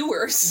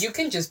viewers. You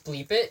can just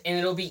bleep it, and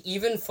it'll be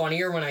even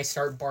funnier when I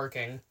start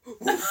barking.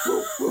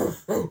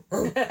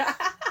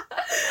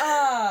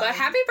 But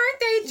happy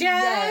birthday,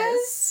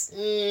 Jess! Yes.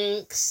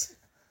 Thanks.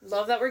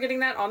 Love that we're getting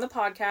that on the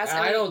podcast.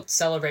 I don't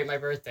celebrate my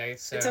birthday,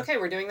 so It's okay.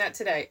 We're doing that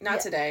today. Not Yeah.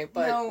 today,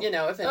 but No.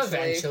 eventually.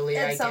 Eventually,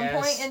 I At some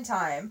guess. point in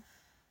time.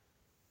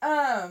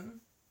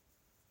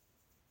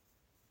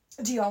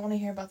 Do y'all want to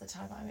hear about the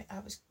time I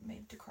was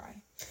made to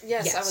cry?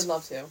 Yes, I Yes. would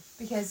love to.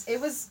 Because it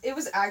was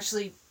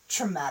actually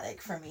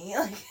traumatic for me.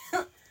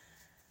 Like,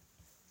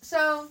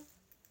 so,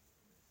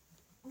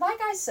 like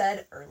I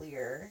said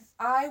earlier,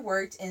 I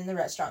worked in the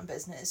restaurant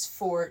business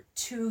for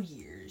 2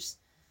 years.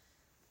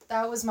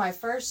 That was my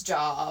first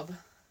job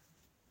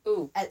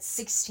Ooh, at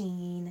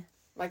 16.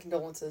 my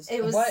condolences.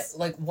 It was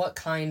what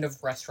kind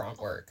of restaurant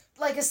work?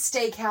 like a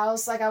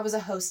steakhouse. Like I was a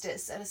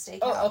hostess at a steakhouse.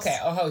 Oh, okay,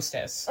 a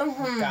hostess.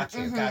 Mhm, Got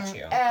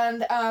you.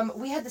 And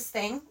we had this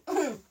thing.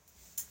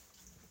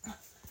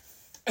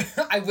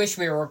 I wish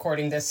we were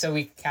recording this so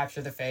we could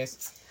capture the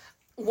face.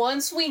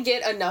 Once we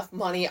get enough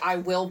money, I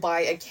will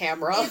buy a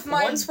camera. If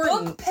my Once we're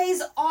book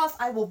pays off,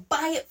 I will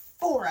buy it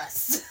for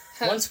us.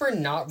 Once we're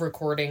not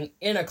recording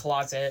in a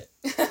closet,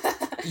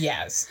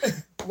 yes.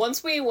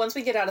 Once we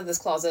get out of this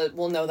closet,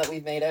 we'll know that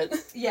we've made it.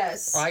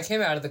 Yes. Well, I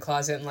came out of the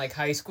closet in like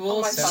high school,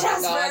 Oh my so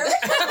fucking Jasper.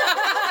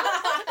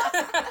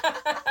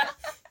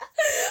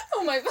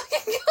 Oh my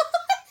fucking god.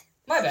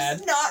 my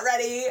bad. Not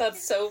ready.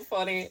 That's so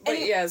funny. But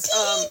And- yes,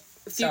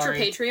 future Sorry.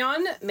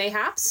 Patreon,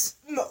 mayhaps.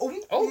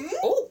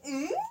 Oh.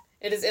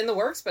 It is in the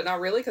works, but not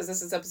really, because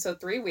this is episode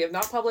 3. We have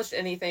not published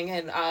anything,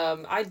 and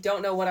I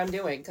don't know what I'm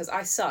doing, because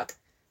I suck.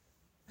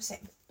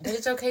 Same. But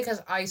it's okay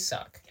because I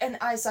suck. And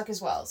I suck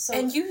as well. So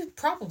And you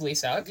probably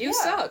suck. You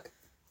suck.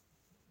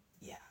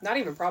 Yeah. Not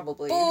even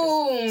probably.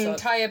 Boom!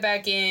 Tie it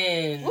back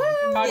in. Woo!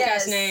 Podcast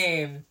Yes.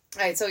 name.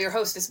 Alright, so your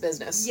hostess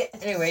business. Yeah.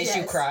 Anyways,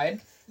 you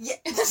cried. Yeah.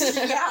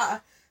 Yeah.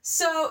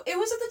 So it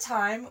was at the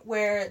time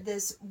where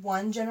this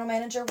one general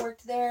manager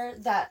worked there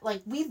that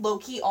like we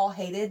low-key all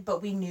hated,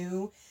 but we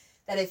knew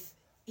that if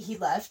he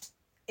left,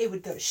 it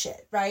would go to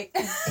shit, right?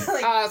 Like,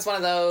 It's one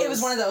of those. it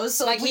was one of those.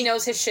 So like he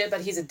knows his shit,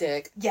 but he's a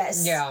dick.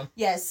 Yes. Yeah.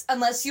 Yes.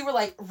 Unless you were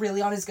like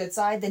really on his good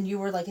side, then you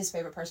were like his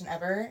favorite person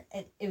ever.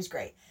 And it was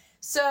great.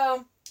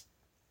 So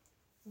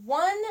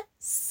one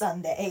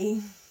Sunday.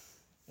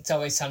 It's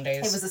always Sundays.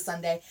 It was a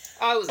Sunday.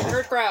 Oh, it was a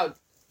church crowd.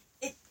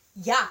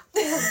 Yeah.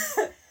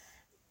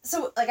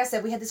 So, like I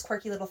said, we had this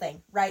quirky little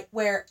thing, right?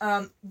 Where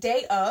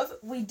day of,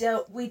 we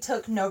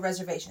took no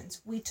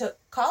reservations. We took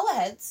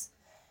call-aheads,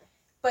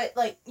 but,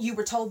 like, you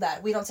were told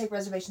that. We don't take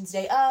reservations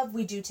day of.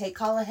 We do take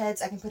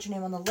call-aheads. I can put your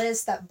name on the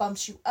list. That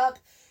bumps you up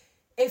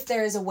if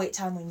there is a wait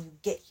time when you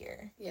get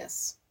here.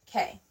 Yes.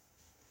 Okay.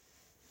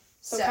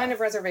 So kind of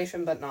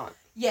reservation, but not.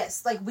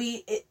 Yes, like,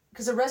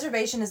 because a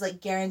reservation is,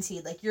 like,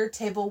 guaranteed. Like, your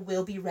table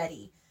will be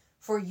ready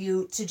for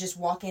you to just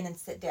walk in and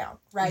sit down,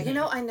 right? You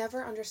know, I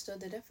never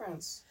understood the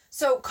difference.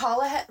 So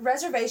call-ahead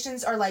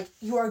reservations are like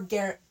you are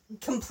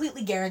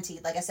completely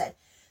guaranteed. Like I said,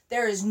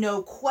 there is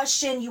no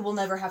question. You will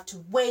never have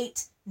to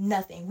wait.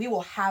 Nothing. We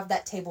will have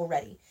that table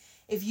ready.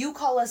 If you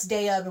call us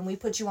day of and we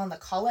put you on the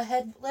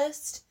call-ahead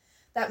list,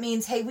 that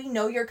means, hey, we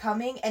know you're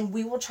coming and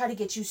we will try to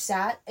get you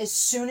sat as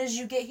soon as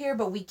you get here,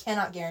 but we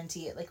cannot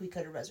guarantee it like we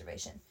could a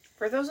reservation.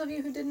 For those of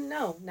you who didn't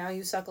know, now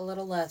you suck a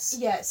little less.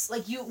 Yes,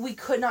 like we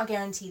could not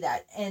guarantee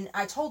that. And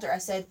I told her, I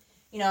said,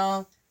 you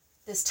know,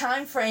 this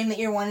time frame that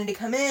you're wanting to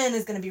come in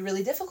is going to be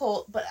really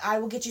difficult, but I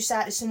will get you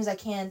sat as soon as I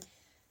can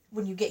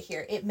when you get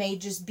here. It may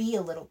just be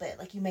a little bit,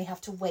 like you may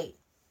have to wait.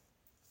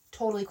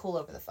 Totally cool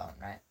over the phone,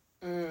 right?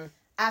 Mm.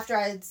 After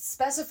I had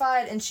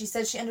specified, and she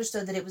said she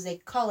understood that it was a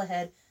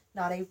call-ahead,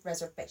 not a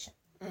reservation.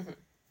 Mm-hmm.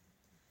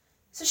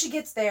 So she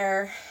gets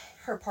there,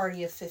 her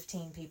party of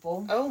 15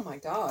 people. Oh my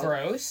god.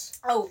 Gross.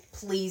 Oh,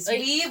 please. Like,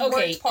 We okay,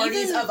 worked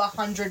parties even- of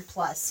 100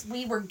 plus.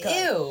 We were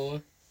good.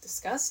 Ew.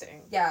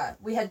 Disgusting. Yeah,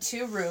 we had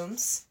 2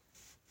 rooms.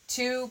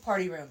 2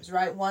 party rooms,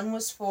 right? One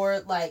was for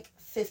like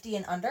 50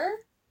 and under.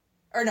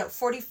 Or no,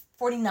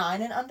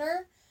 49 and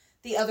under.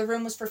 The other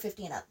room was for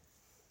 50 and up.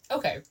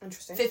 Okay.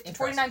 Interesting.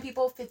 49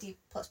 people, 50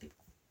 plus people.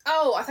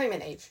 Oh, I thought you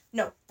meant age.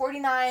 No,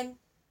 49.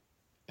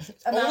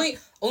 Only the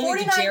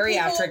 49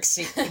 geriatric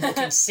people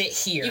can sit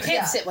here. You can't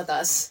Yeah. sit with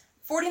us.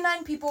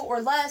 49 people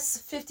or less,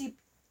 50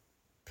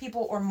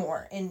 people or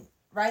more.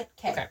 Right?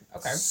 Okay.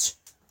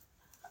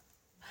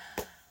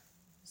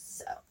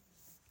 So,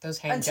 Those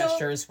hand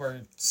gestures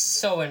were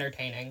so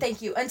entertaining.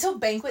 thank you. Until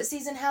banquet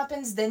season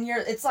happens, then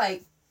it's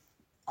like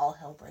all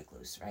hell break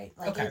loose, right?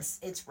 Like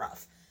it's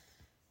rough.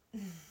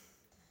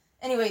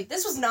 Anyway,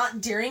 this was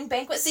not during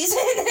banquet season,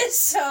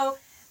 so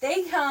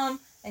they come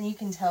and you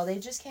can tell they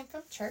just came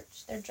from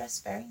church. They're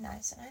dressed very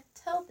nice, and I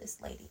tell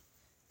this lady,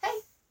 "Hey,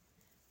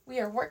 we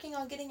are working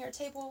on getting your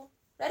table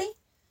ready.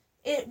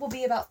 It will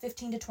be about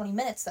 15 to 20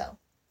 minutes, though."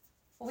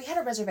 Well, we had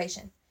a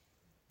reservation.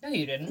 No,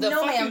 you didn't. The No,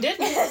 fuck ma'am. you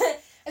didn't?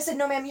 I said,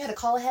 "No, ma'am, you had a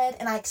call ahead,"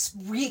 and I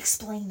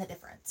re-explained the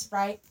difference,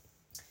 right?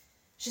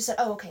 She said,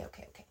 "Oh, okay.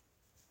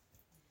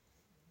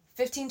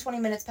 15, 20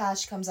 minutes pass,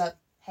 she comes up,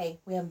 "Hey,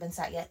 we haven't been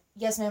sat yet."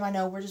 "Yes, ma'am, I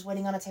know, we're just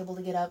waiting on a table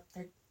to get up.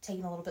 They're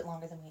taking a little bit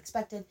longer than we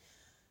expected.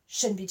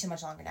 Shouldn't be too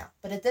much longer now."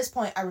 But at this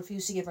point, I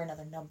refused to give her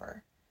another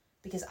number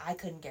because I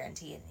couldn't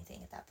guarantee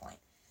anything at that point.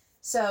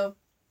 So,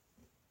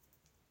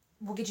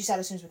 "We'll get you sat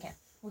as soon as we can.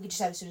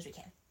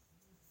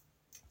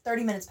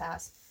 30 minutes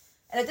pass.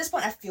 And at this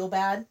point, I feel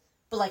bad,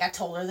 but, like, I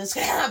told her this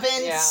could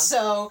happen. Yeah.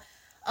 So,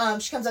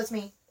 she comes up to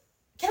me,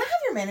 "Can I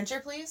have your manager,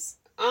 please?"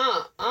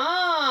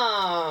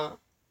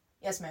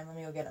 "Yes, ma'am, let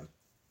me go get him."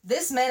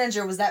 This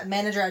manager was that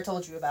manager I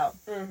told you about.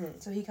 Mm-hmm.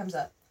 So he comes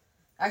up.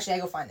 Actually, I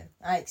go find him.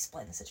 I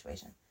explain the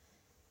situation.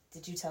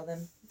 "Did you tell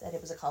them that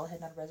it was a call-ahead,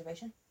 not a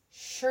reservation?"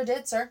 "Sure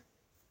did, sir.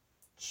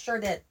 Sure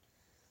did."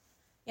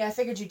 "Yeah, I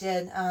figured you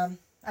did.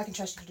 I can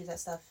trust you to do that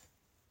stuff."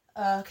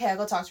 "Okay, I'll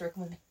go talk to her.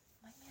 Come with me."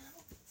 I'm like, "Man,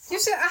 You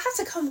said I have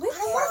to come with I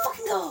don't want to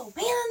fucking go,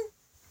 man."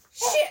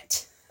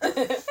 Shit.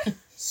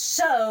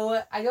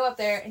 So I go up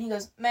there and he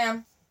goes,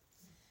 "Ma'am,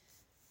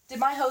 did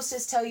my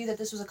hostess tell you that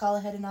this was a call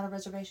ahead and not a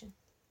reservation?"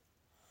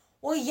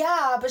 "Well,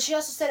 yeah, but she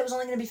also said it was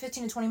only going to be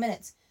 15 to 20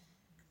 minutes.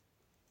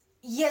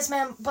 "Yes,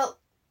 ma'am, but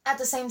at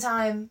the same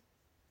time,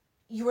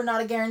 you were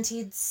not a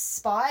guaranteed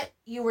spot.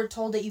 You were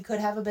told that you could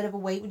have a bit of a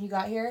wait when you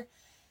got here.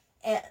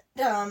 And,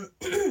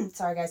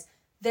 sorry guys.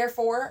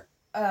 Therefore,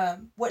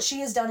 what she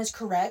has done is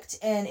correct,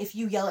 and if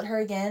you yell at her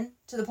again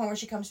to the point where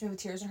she comes to me with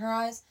tears in her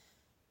eyes,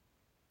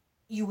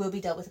 you will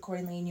be dealt with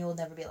accordingly, and you will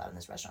never be allowed in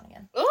this restaurant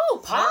again."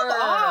 Oh, pop Brr.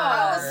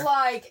 I off. was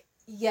like,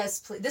 "Yes,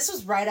 please." This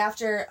was right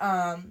after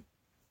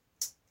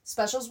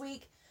specials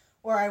week,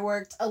 where I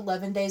worked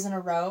 11 days in a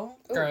row.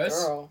 Ooh, Gross.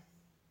 girl.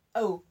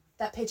 Oh,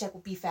 that paycheck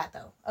will be fat,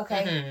 though.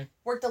 Okay? Mhm.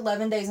 Worked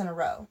 11 days in a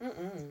row.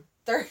 Mm-mm.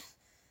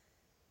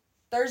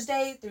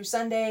 Thursday through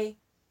Sunday,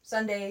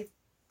 Sunday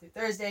through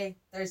Thursday,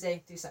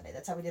 Thursday through Sunday.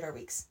 That's how we did our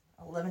weeks.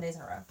 11 days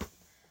in a row.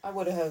 I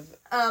would have.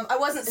 I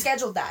wasn't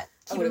scheduled that.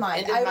 Keep in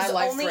mind, I was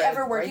only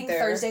ever working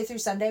Thursday through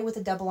Sunday with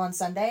a double on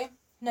Sunday.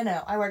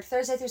 No. I worked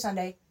Thursday through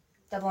Sunday,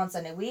 double on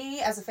Sunday. We,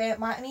 as a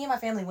me and my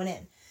family went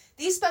in.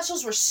 These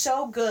specials were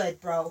so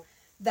good, bro,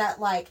 that,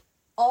 like,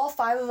 all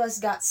 5 of us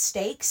got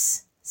steak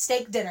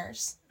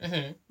dinners.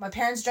 Mm-hmm. My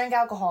parents drank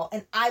alcohol,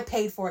 and I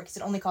paid for it because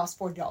it only cost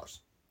 $40.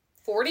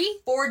 40?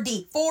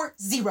 40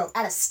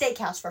 at a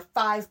steakhouse for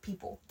 5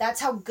 people. That's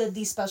how good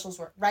these specials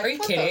were, right? Are you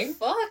kidding? The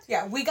fuck?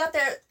 Yeah, we got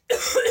there.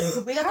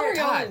 How are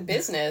y'all in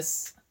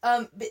business?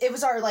 It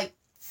was our, like,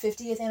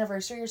 50th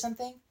anniversary or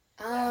something.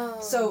 Oh.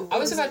 So I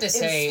was about to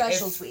say,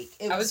 specials week.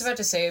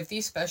 If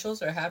these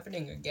specials are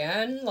happening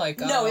again,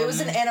 like no, it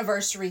was an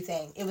anniversary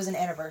thing. It was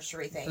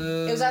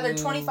either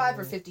 25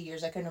 or 50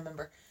 years. I couldn't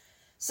remember.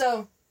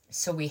 So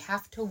we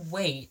have to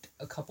wait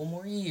a couple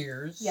more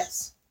years.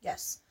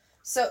 Yes.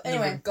 So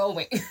anyway,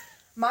 going.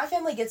 My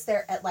family gets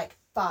there at like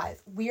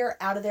 5. We are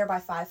out of there by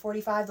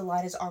 5:45. The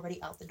line is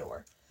already out the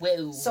door.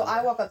 Whoa. So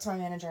I walk up to my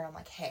manager and I'm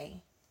like,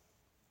 "Hey,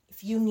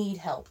 if you need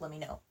help, let me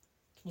know.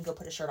 Can you go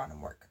put a shirt on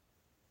and work?"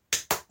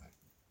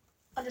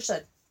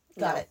 Understood.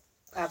 Got it.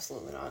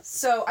 Absolutely not.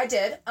 So I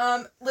did.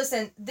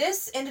 Listen,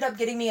 this ended up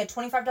getting me a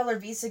 $25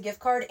 Visa gift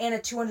card and a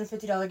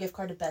 $250 gift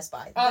card to Best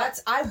Buy.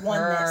 I won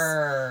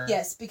this.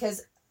 Yes,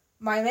 because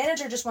my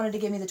manager just wanted to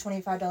give me the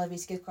 $25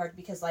 Visa gift card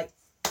because, like,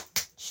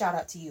 shout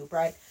out to you,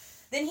 right?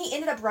 Then he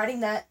ended up writing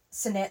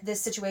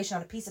this situation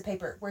on a piece of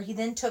paper where he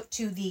then took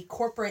to the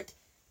corporate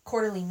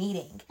quarterly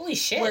meeting. Holy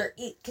shit.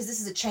 Because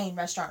this is a chain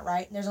restaurant,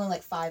 right? And there's only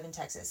like 5 in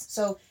Texas.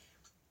 So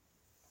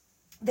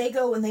they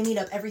go and they meet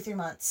up every 3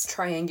 months.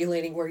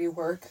 Triangulating where you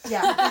work.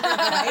 Yeah.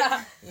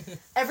 Right?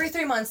 Every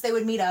 3 months they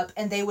would meet up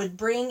and they would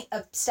bring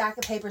a stack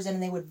of papers in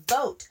and they would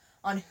vote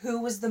on who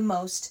was the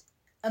most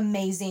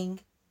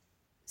amazing,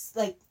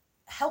 like,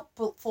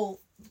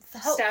 helpful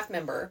staff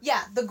member.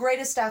 Yeah, the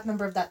greatest staff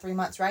member of that 3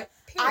 months, right?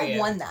 Period. I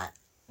won that.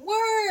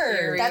 Word.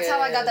 Period. That's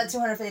how I got that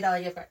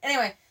 $250 gift card.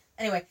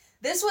 Anyway,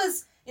 this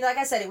was, like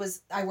I said,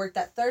 I worked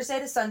that Thursday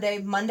to Sunday.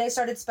 Monday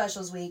started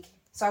specials week.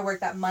 So I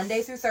worked that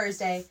Monday through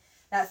Thursday,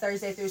 that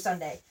Thursday through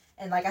Sunday.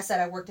 And like I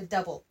said, I worked a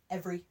double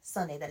every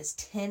Sunday. That is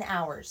 10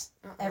 hours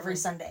every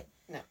Sunday.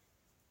 No.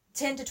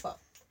 10 to 12.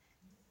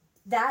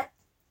 That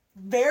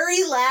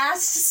very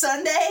last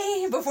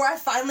Sunday, before I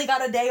finally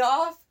got a day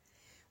off,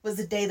 was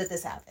the day that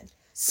this happened.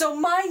 So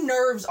my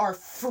nerves are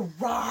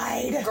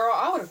fried. Girl,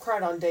 I would have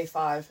cried on day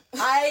 5.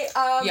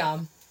 Yeah.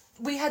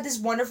 We had this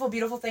wonderful,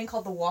 beautiful thing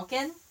called the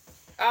walk-in. And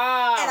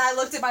Ah. I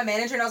looked at my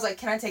manager and I was like,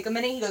 "Can I take a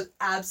minute?" He goes,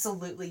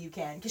 "Absolutely, you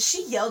can." Because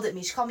she yelled at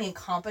me. She called me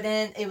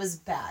incompetent. It was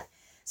bad.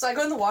 So I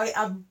go in the walk-in.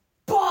 I'm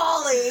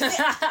bawling.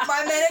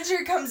 My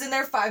manager comes in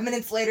there 5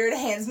 minutes later and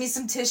hands me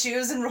some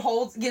tissues and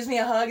gives me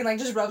a hug and, like,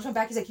 just rubs my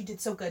back. He's like, "You did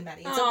so good,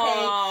 Maddie. It's okay."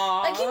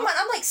 Aww. Like, keep in mind,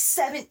 I'm like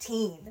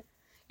 17.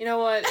 You know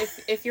what?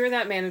 If you're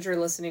that manager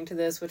listening to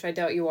this, which I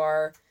doubt you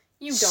are,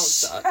 you don't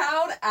suck.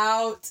 Shout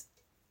out,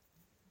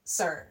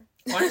 sir.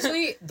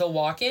 Honestly, the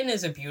walk-in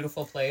is a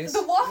beautiful place.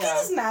 The walk-in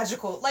is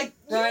magical. Like,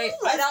 you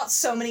let out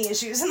so many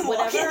issues in the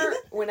walk-in.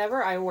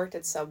 Whenever I worked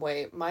at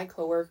Subway, my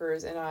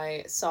coworkers and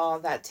I saw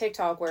that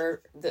TikTok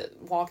where the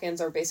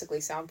walk-ins are basically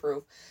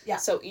soundproof. Yeah.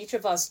 So each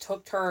of us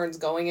took turns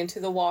going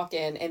into the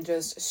walk-in and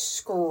just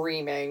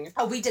screaming.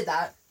 Oh, we did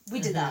that.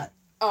 We did that.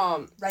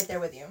 Right there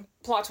with you.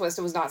 Plot twist,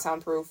 it was not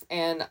soundproof.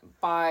 And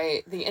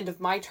by the end of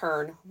my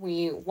turn,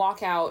 we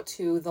walk out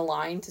to the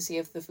line to see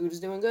if the food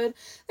is doing good.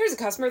 There's a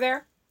customer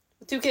there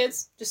with 2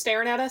 kids just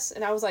staring at us.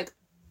 And I was like,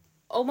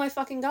 "Oh my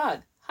fucking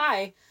God.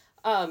 Hi.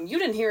 You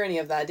didn't hear any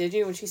of that, did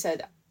you?" And she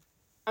said,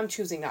 "I'm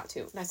choosing not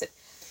to." And I said,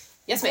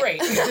 "Yes, ma'am." Great.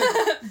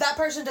 That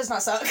person does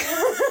not suck.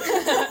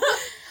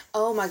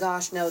 Oh my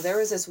gosh, no. There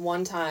was this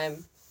one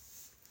time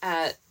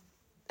at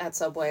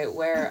Subway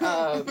where,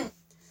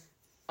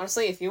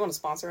 honestly, if you want to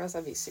sponsor us,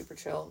 that'd be super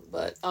chill.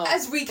 But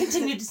as we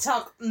continue to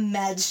talk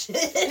mad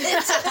shit.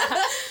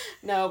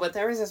 No, but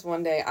there was this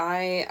one day,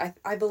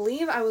 I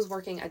believe I was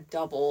working a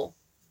double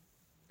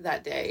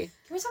that day.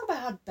 Can we talk about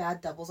how bad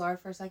doubles are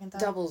for a second, though?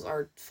 Doubles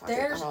are fucking...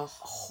 They're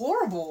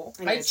horrible.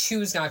 I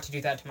choose not to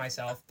do that to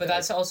myself, but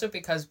that's also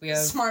because we have...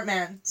 Smart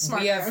man.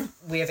 We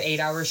have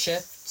 8-hour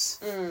shifts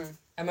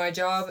at my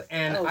job,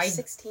 and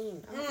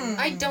 16.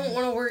 I don't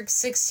want to work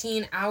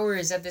 16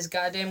 hours at this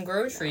goddamn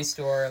grocery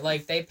store.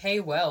 Like, they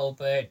pay well,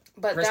 but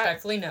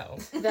respectfully, no.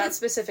 That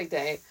specific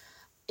day,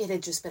 it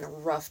had just been a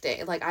rough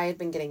day. Like, I had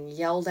been getting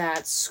yelled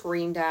at,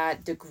 screamed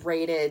at,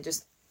 degraded,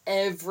 just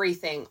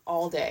everything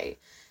all day.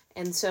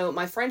 And so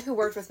my friend who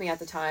worked with me at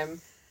the time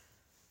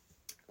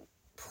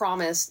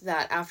promised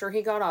that after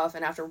he got off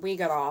and after we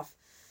got off,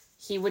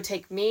 he would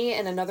take me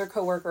and another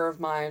coworker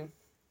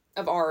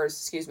of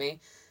ours,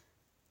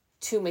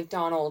 to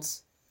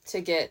McDonald's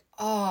to get...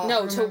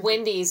 to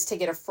Wendy's to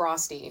get a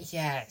Frosty.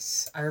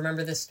 Yes, I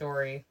remember this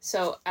story.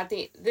 So at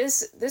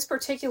this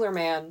particular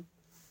man,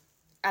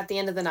 at the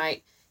end of the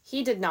night,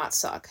 he did not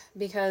suck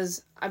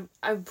because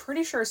I'm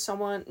pretty sure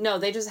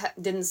they just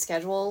didn't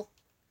schedule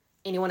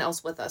anyone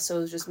else with us. So it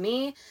was just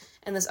me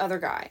and this other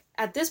guy.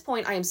 At this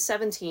point, I am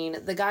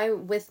 17. The guy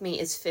with me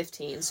is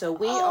 15. So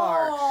we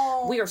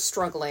are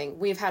struggling.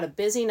 We've had a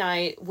busy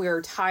night.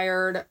 We're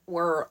tired.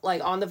 We're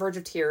like on the verge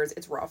of tears.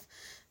 It's rough.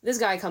 This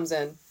guy comes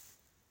in,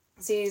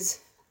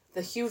 sees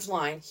the huge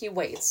line. He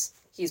waits.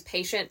 He's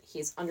patient.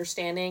 He's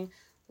understanding.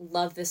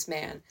 Love this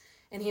man.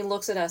 And he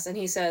looks at us and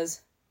he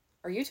says,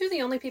 "Are you two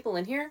the only people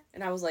in here?"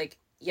 And I was like,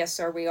 "Yes,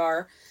 sir, we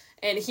are."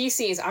 And he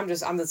sees I'm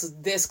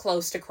this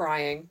close to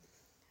crying.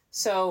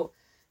 So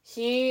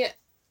he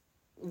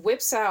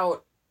whips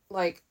out,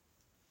 like,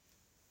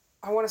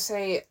 I want to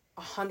say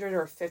 $100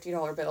 or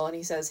 $50 bill, and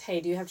he says,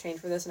 "Hey, do you have change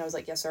for this?" And I was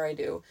like, "Yes, sir, I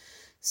do."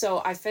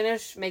 So I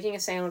finish making a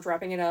sandwich,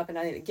 wrapping it up, and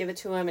I give it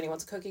to him, and he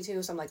wants a cookie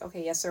too, so I'm like,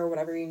 "Okay, yes, sir,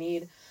 whatever you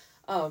need."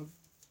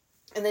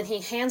 And then he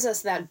hands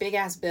us that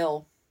big-ass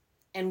bill,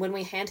 and when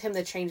we hand him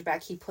the change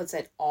back, he puts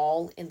it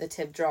all in the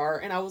tip jar,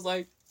 and I was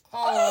like,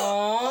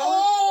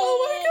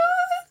 oh my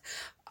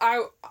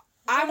God!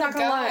 I'm not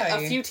gonna lie,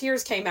 a few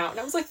tears came out, and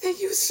I was like,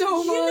 "Thank you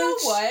so much." You know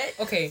what?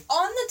 Okay.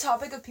 On the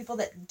topic of people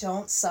that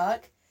don't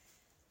suck,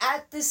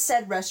 at this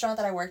said restaurant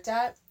that I worked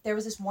at, there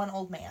was this one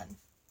old man.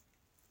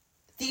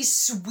 The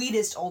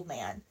sweetest old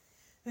man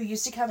who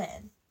used to come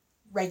in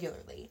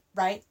regularly,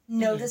 right?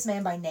 Know this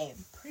man by name.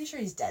 Pretty sure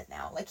he's dead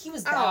now. Like, he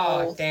was that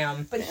old.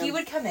 Damn. But he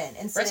would come in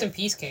and sit Rest in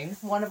peace, King.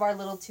 one of our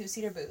little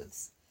 2-seater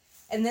booths.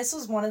 And this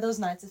was one of those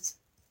nights of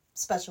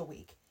special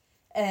week.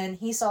 And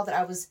he saw that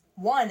I was,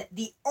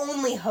 the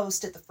only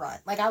host at the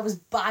front. Like, I was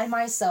by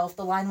myself.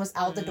 The line was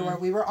out the door.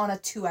 We were on a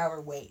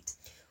 2-hour wait.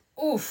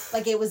 Oof.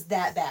 Like, it was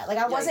that bad. Like,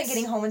 I wasn't Yikes.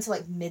 getting home until,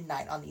 like,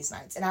 midnight on these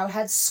nights. And I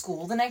had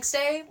school the next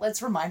day.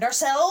 Let's remind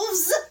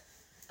ourselves.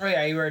 Oh,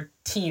 yeah, you were a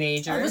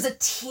teenager. I was a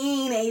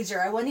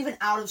teenager. I wasn't even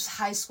out of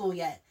high school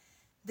yet.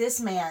 This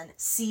man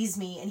sees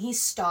me, and he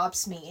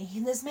stops me.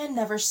 And this man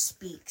never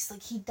speaks.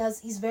 Like,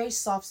 he's very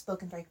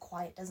soft-spoken, very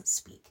quiet, doesn't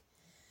speak.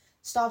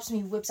 Stops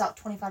me, whips out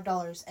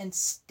 $25, and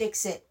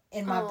sticks it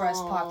in my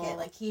breast pocket.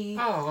 Like, he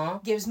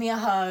gives me a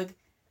hug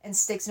and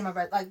sticks it in my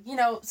breast. Like, you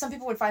know, some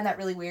people would find that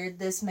really weird.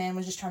 This man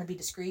was just trying to be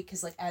discreet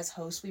because, like, as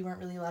hosts, we weren't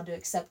really allowed to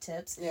accept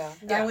tips. Yeah.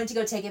 And I went to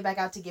go take it back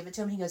out to give it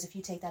to him. He goes, "If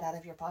you take that out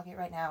of your pocket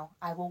right now,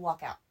 I will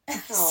walk out." I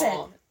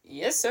said,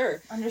 "Yes,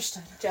 sir."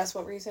 "Understood." Jess,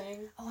 what were you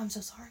saying? Oh, I'm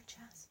so sorry,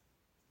 Jess.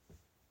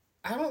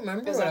 I don't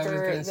remember Because what I was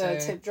after going the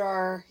to say. tip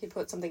jar, he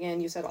put something in.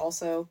 You said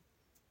also.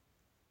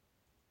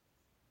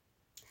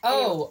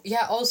 Oh,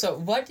 yeah, also,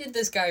 what did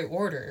this guy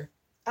order?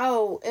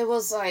 Oh, it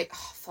was like,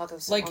 oh, fuck, it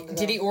was so long Like, ago.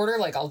 did he order,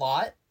 like, a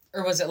lot?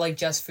 Or was it, like,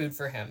 just food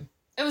for him?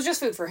 It was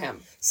just food for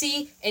him.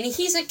 See, and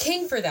he's a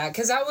king for that,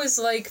 because that was,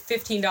 like,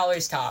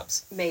 $15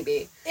 tops.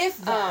 Maybe. If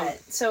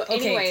that. So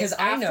Okay, anyways, 'cause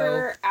I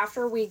know-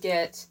 after we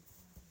get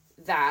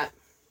that,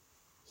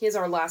 he is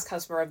our last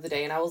customer of the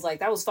day, and I was like,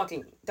 that was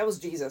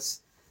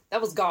Jesus.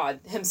 That was God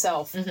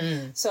himself.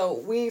 Mm-hmm. So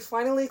we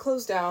finally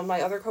close down.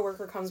 My other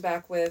coworker comes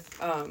back with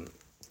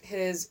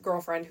his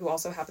girlfriend, who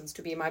also happens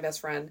to be my best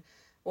friend.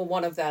 Well,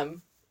 one of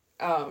them.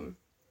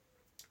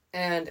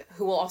 And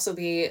who will also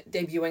be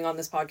debuting on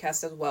this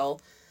podcast as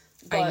well.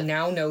 But, I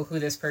now know who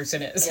this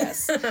person is.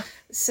 Yes.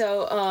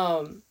 So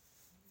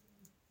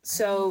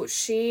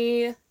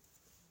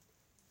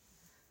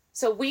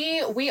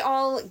we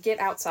all get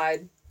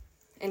outside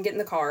and get in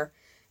the car,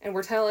 and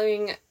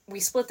we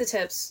split the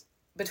tips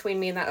between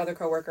me and that other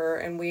coworker,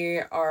 and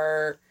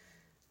we're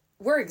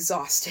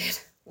exhausted.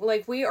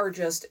 Like, we are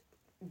just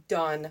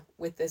done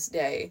with this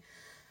day.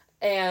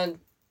 And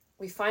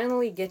we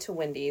finally get to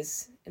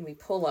Wendy's, and we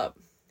pull up,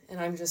 and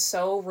I'm just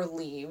so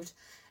relieved.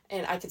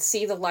 And I could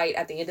see the light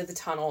at the end of the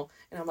tunnel,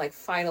 and I'm like,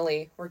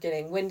 finally, we're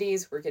getting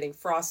Wendy's, we're getting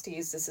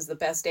Frosties, this is the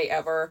best day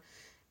ever.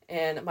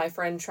 And my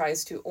friend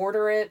tries to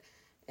order it,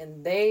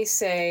 and they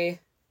say,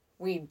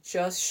 "We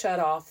just shut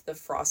off the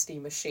Frosty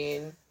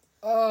machine."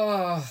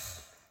 Oh.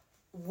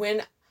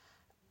 When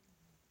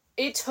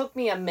it took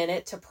me a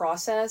minute to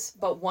process,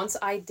 but once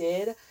I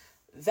did,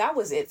 that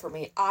was it for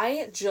me.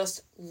 I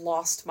just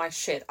lost my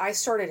shit. I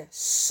started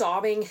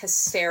sobbing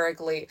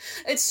hysterically.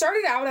 It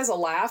started out as a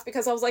laugh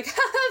because I was like,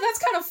 that's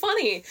kind of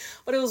funny.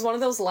 But it was one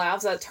of those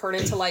laughs that turned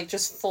into, like,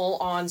 just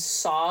full-on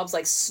sobs,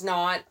 like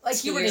snot,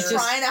 Like, you were tears.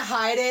 trying to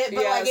hide it,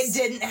 but, like, it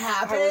didn't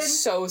happen. I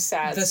was so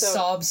sad. The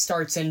sob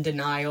starts in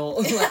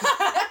denial.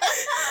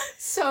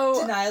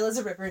 So Denial is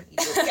a river in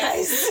Egypt,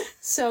 guys.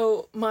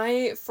 So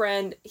my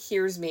friend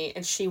hears me,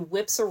 and she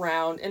whips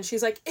around, and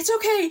she's like, "It's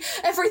okay.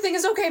 Everything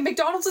is okay.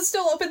 McDonald's is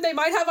still open. They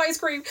might have ice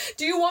cream.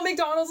 Do you want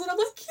McDonald's?" And I'm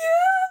like,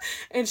 "Yeah."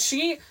 And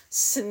she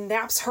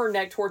snaps her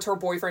neck towards her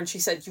boyfriend. She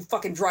said, "You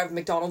fucking drive to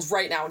McDonald's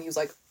right now." And he was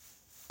like,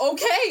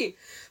 "Okay."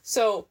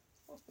 So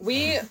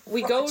we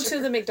go to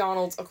the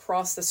McDonald's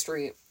across the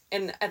street.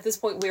 And at this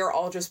point, we are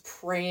all just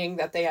praying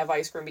that they have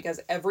ice cream because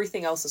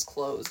everything else is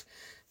closed.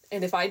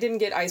 And if I didn't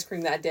get ice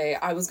cream that day,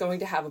 I was going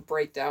to have a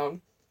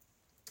breakdown.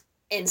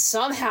 And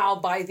somehow,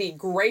 by the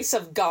grace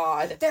of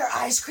God, Their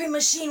ice cream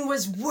machine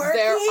was working.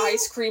 their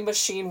ice cream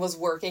machine was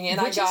working, and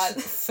Which I got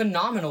is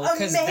phenomenal,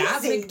 because that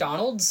Amazing.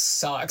 McDonald's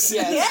sucks.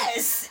 Yes.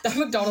 Yes. That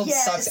McDonald's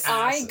Yes. sucks ass.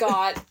 I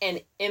got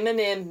an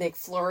M&M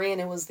McFlurry, and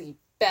it was the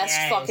best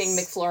Yes. fucking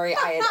McFlurry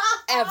I had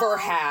ever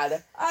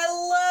had. I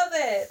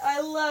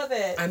love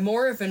it. I'm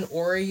more of an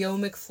Oreo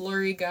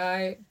McFlurry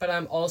guy, but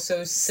I'm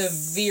also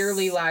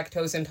severely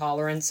lactose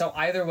intolerant, so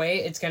either way,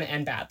 it's gonna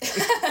end badly.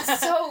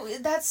 So,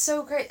 that's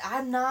so great.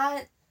 I'm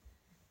not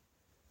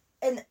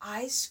an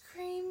ice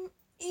cream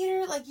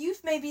eater. Like,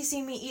 you've maybe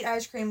seen me eat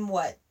ice cream,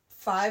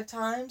 5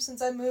 times since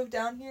I moved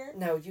down here?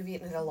 No, you've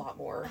eaten it a lot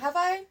more. Have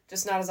I?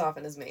 Just not as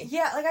often as me.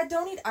 Yeah, like, I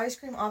don't eat ice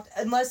cream often,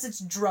 unless it's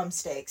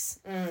drumsticks.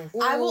 Mm.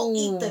 I will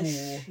eat the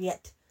Ooh.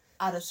 shit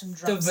out of some The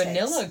drumsticks.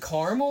 vanilla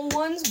caramel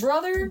ones,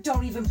 brother?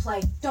 Don't even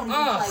play. Don't even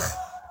Ugh. play.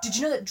 Did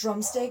you know that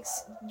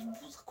drumsticks...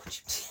 Look what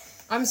you did.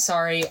 I'm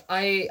sorry.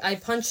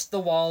 I punched the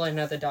wall and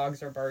now the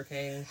dogs are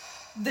barking.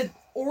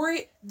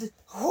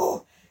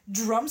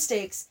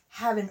 Drumsticks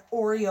have an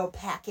Oreo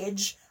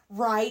package,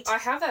 right? I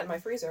have that in my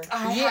freezer.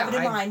 I have it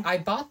in mine. I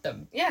bought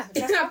them. Yeah,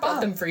 I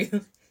bought them for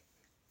you.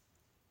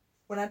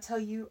 When I tell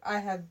you I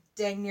have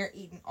dang near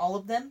eaten all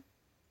of them,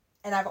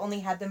 and I've only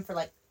had them for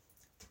 3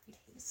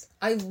 days.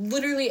 I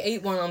literally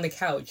ate one on the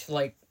couch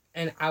like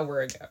an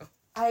hour ago.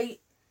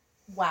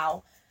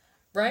 Wow.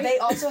 Right? They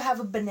also have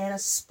a banana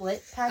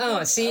split package.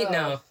 Oh, see,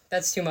 no.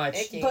 That's too much.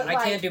 Icky. But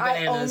I can't do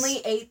bananas. I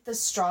only ate the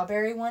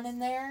strawberry one in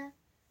there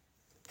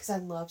because I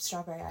love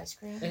strawberry ice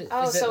cream.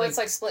 Oh, Is it so it's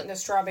like split into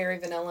strawberry,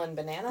 vanilla, and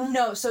banana?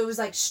 No, so it was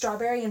like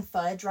strawberry and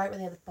fudge, right? Where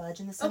they had the fudge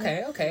in the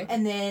center. Okay.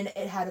 And then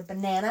it had a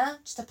banana,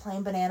 just a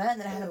plain banana, and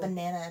then it had a Ew.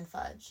 banana and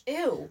fudge.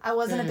 Ew. I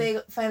wasn't a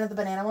big fan of the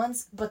banana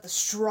ones, but the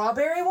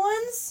strawberry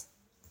ones?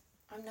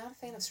 I'm not a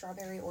fan of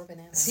strawberry or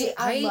banana. See,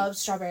 I I love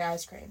strawberry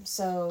ice cream,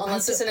 so...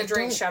 Unless it's in a I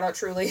drink, don't- shout out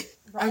Truly.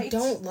 right? I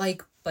don't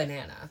like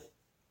banana.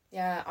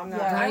 Yeah, I'm not.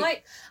 Yeah.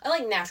 I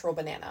like natural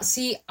banana.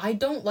 See, I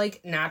don't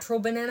like natural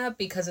banana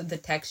because of the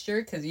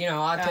texture, because,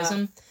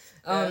 autism.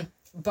 Yeah.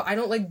 But I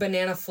don't like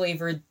banana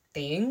flavored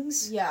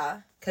things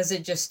Yeah. because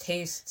it just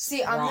tastes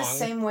See, I'm the wrong.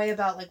 same way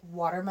about,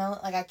 watermelon.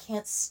 I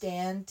can't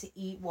stand to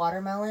eat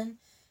watermelon,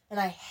 and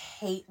I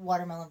hate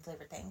watermelon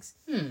flavored things.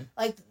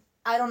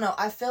 I don't know.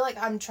 I feel like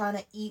I'm trying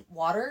to eat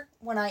water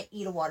when I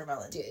eat a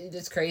watermelon.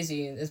 It's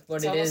crazy. It's what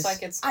It's it almost is.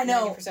 like it's I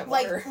know, 90%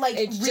 water.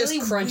 It's really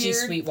just crunchy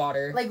weird, sweet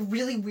water.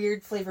 really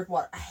weird flavored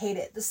water. I hate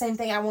it. The same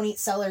thing. I won't eat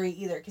celery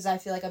either because I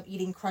feel like I'm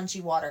eating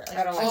crunchy water.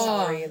 I don't like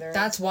celery either.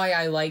 That's why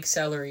I like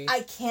celery.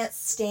 I can't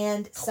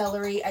stand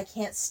celery. I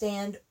can't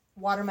stand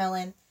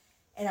watermelon,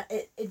 and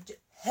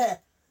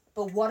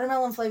But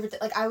watermelon flavored,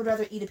 I would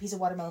rather eat a piece of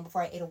watermelon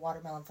before I ate a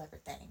watermelon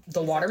flavored thing.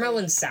 The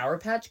watermelon Sour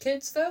Patch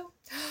Kids, though?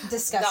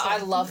 Disgusting. I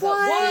love that.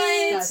 What?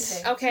 What?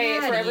 Disgusting. Okay,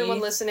 for Maddie. everyone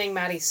listening,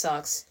 Maddie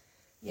sucks.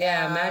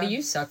 Yeah, Maddie,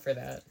 you suck for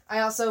that. I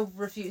also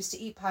refuse to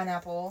eat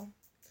pineapple.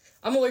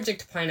 I'm allergic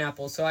to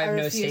pineapple, so I have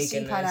no refuse stake to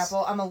in eat this.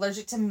 pineapple. I'm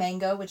allergic to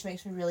mango, which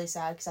makes me really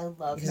sad because I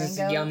love Because it's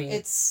mango. yummy.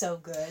 It's so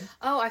good.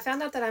 Oh, I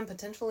found out that I'm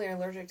potentially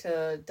allergic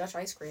to Dutch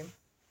ice cream.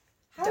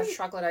 How Dutch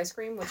chocolate ice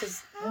cream, which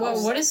is...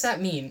 Well, what does that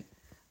mean?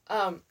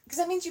 Because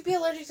that means you'd be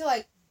allergic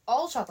to,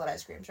 all chocolate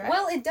ice creams, right?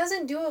 Well, it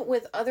doesn't do it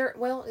with other...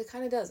 Well, it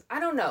kind of does. I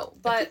don't know.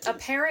 But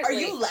apparently... Are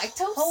you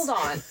lactose? Hold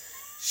on.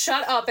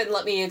 Shut up and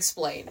let me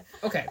explain.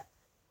 Okay.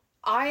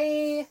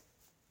 I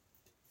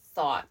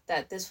thought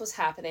that this was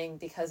happening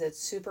because it's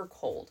super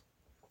cold.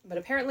 But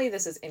apparently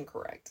this is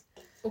incorrect.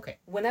 Okay.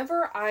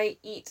 Whenever I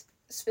eat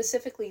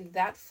specifically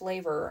that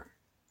flavor,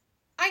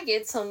 I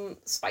get some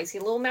spicy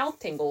little mouth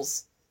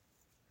tingles.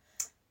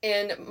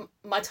 And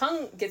my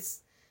tongue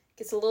gets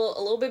a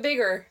little bit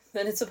bigger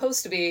than it's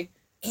supposed to be.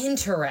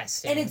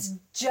 Interesting. And it's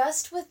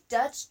just with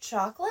Dutch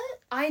chocolate?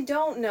 I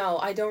don't know.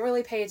 I don't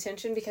really pay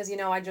attention because,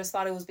 I just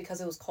thought it was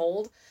because it was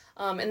cold.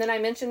 And then I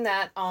mentioned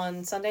that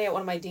on Sunday at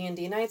one of my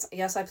D&D nights.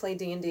 Yes, I play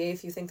D&D.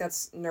 If you think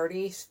that's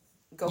nerdy,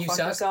 go You fuck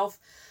suck. yourself.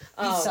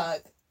 You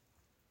suck.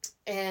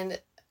 And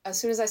as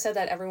soon as I said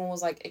that, everyone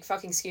was like,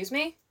 fucking excuse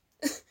me?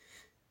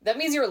 That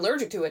means you're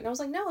allergic to it. And I was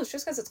like, no, it's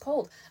just because it's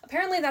cold.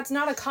 Apparently that's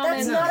not a common...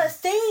 That's not a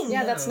thing.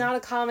 Yeah, that's not a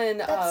common...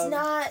 That's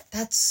not...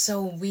 That's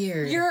so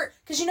weird.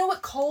 Because you know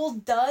what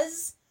cold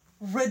does?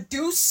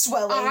 Reduce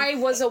swelling. I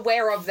was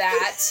aware of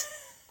that.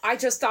 I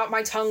just thought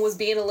my tongue was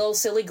being a little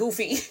silly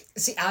goofy.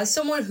 See, as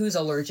someone who's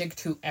allergic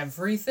to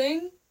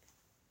everything,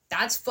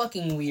 that's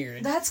fucking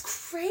weird.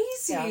 That's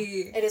crazy.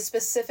 Yeah. It is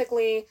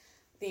specifically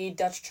the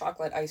Dutch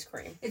chocolate ice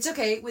cream. It's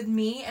okay. With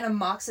me and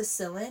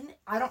amoxicillin,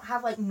 I don't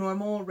have,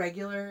 normal,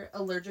 regular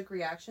allergic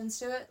reactions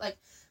to it.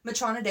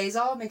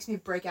 Metronidazole makes me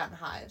break out in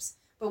hives.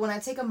 But when I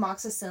take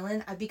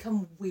amoxicillin, I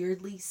become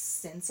weirdly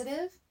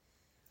sensitive.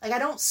 I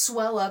don't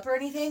swell up or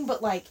anything,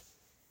 but,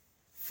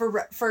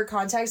 for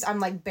context,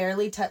 I'm,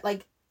 barely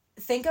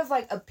think of,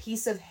 a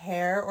piece of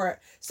hair or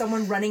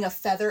someone running a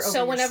feather over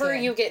So whenever your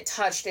skin. you get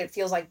touched, it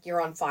feels like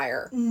you're on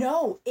fire.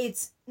 No,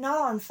 it's not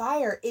on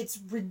fire. It's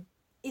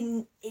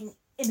in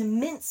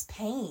immense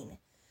pain.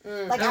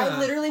 I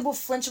literally will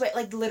flinch away.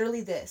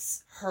 Literally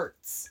this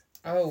hurts.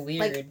 Oh,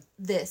 weird.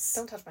 This.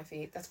 Don't touch my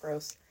feet. That's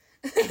gross.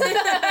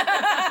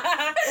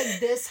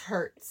 This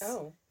hurts.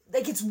 Oh.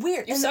 It's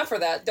weird. You suck for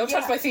that. Don't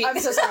touch my feet. I'm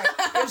so sorry.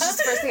 It was just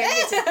the first thing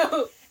I did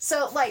to.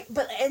 So,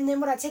 and then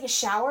when I take a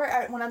shower,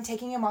 when I'm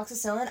taking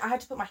amoxicillin, I have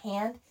to put my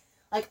hand,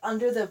 like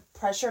under the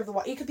pressure of the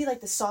water. It could be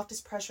like the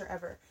softest pressure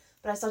ever,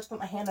 but I still have to put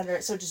my hand under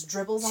it so it just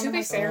dribbles on. To be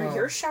my fair, skin.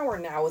 your shower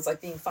now is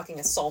like being fucking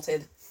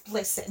assaulted.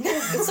 Listen,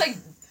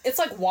 it's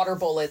like water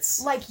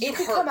bullets. like you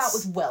could come out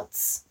with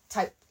welts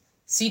type.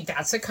 See,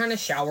 that's the kind of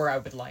shower I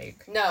would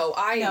like. No,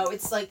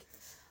 it's like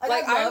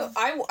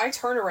I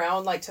turn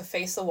around like to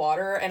face the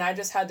water, and I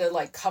just had to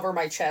like cover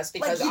my chest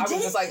because Like, I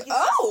was just like,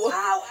 ow,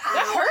 oh,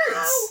 that hurts.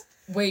 ow.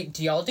 Wait,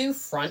 do y'all do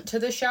front to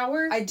the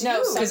shower? I do. No,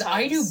 Because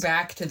I do sometimes.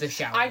 back to the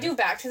shower. I do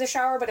back to the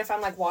shower, but if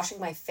I'm like washing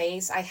my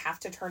face, I have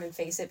to turn and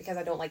face it because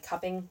I don't like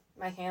cupping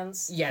my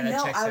hands. Yeah, that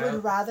No, checks I out.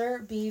 would rather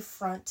be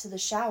front to the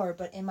shower,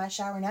 but in my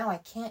shower now I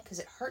can't because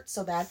it hurts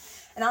so bad,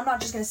 and I'm not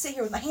just gonna sit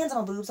here with my hands on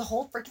my boobs the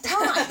whole freaking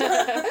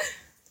time.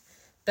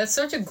 That's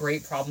such a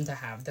great problem to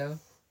have, though.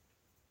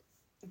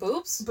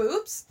 Boobs?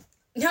 Boobs?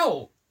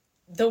 No,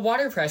 the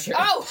water pressure.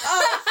 Oh!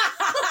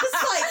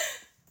 It's like,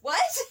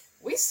 what?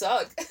 We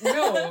suck.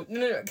 No,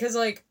 because,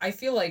 like, I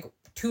feel like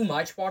too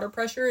much water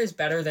pressure is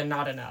better than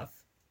not enough.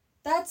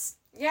 That's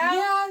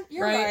Yeah.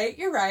 You're Right. right.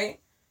 You're right.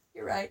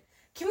 You're right.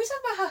 Can we talk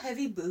about how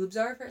heavy boobs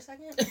are for a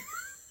second?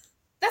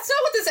 That's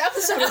not what this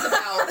episode is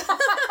about.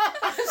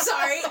 I'm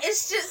sorry.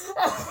 It's just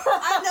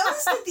I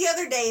noticed it the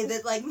other day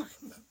that like my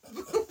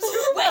boobs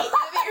are way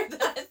heavier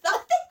than I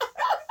thought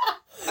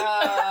they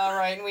were.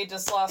 Right, and we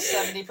just lost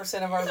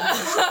 70% of our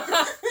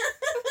listeners.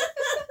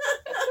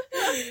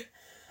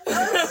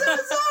 I'm so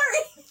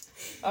sorry.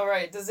 All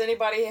right, does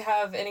anybody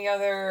have any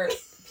other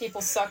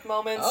people suck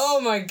moments? Oh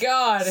my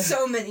god.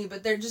 So many,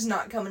 but they're just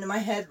not coming to my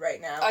head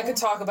right now. I could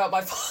talk about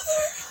my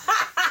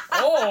father.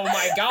 Oh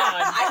my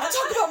god. I could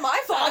talk about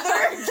my father.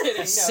 I'm kidding.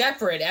 No.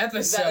 Separate That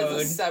episode.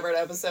 is a separate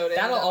episode.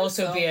 That'll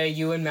also be a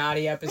you and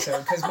Maddie episode,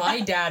 because my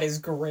dad is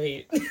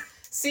great.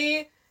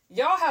 See,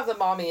 y'all have the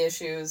mommy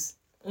issues.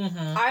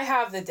 Mm-hmm. I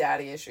have the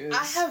daddy issues.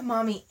 I have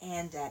mommy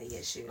and daddy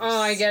issues.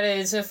 Oh, I get it.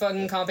 It's a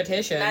fucking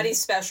competition. Maddie's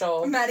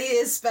special. Maddie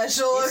is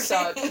special. You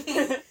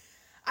Okay. suck.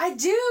 I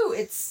do.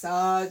 It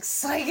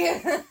sucks. Like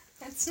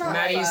it's not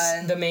Maddie's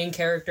fun. the main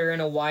character in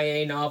a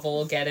YA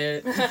novel. Get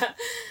it?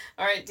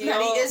 All right,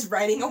 Maddie is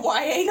writing a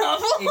YA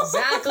novel.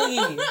 Exactly.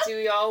 do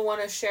y'all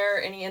want to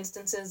share any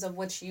instances of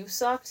which you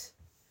sucked?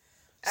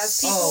 As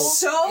people? Oh,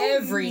 So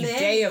every many.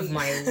 day of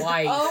my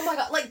life. Oh my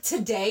god! Like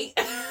today.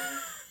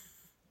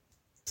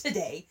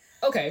 Today,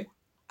 Okay.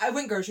 I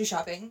went grocery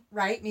shopping.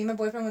 Right, me and my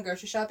boyfriend went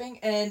grocery shopping,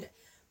 and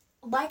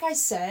like I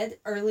said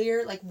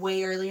earlier, like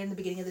way earlier in the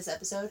beginning of this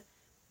episode,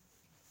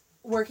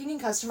 working in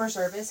customer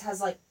service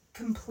has like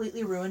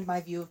completely ruined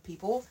my view of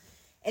people,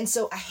 and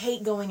so I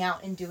hate going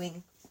out and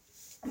doing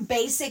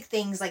basic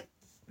things like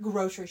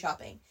grocery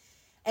shopping.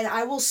 And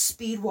I will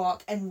speed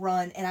walk and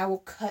run, and I will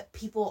cut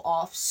people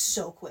off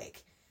so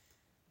quick.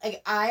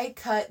 Like, I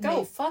cut...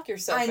 Go fuck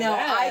yourself. I for know,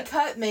 that. I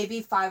cut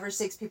maybe 5 or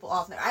 6 people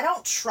off there. I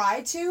don't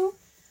try to,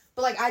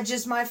 but, like,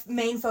 my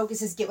main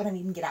focus is get what I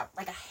need and get out.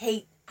 Like, I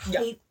hate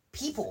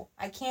people.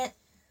 I can't...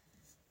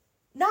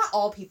 Not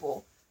all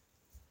people.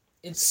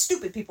 It's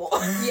Stupid people.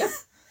 yeah.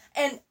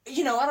 And,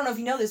 you know, I don't know if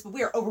you know this, but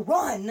we are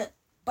overrun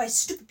by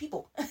stupid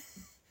people.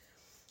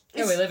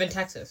 Yeah, we live in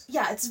Texas.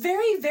 Yeah, it's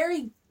very,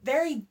 very,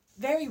 very,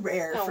 very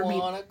rare for me. I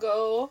wanna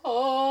go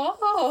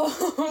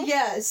home.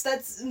 Yes,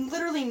 that's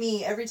literally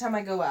me every time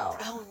I go out.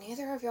 Oh,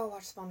 neither of y'all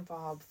watch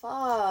SpongeBob. Fuck.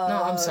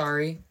 No, I'm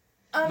sorry.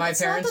 My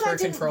It's not parents that I were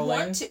didn't controlling.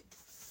 want to-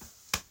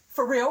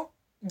 For real?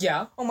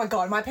 Yeah. Oh my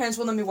god, my parents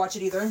wouldn't let me watch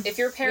it either. If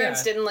your parents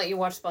Yeah. didn't let you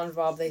watch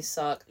SpongeBob, they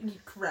suck.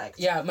 Correct.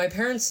 Yeah, my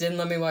parents didn't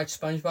let me watch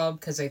SpongeBob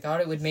because they thought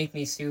it would make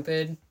me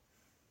stupid.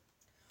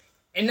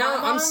 And now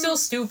My I'm mom- still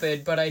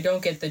stupid, but I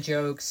don't get the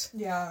jokes.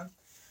 Yeah.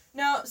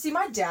 No, see,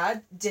 my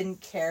dad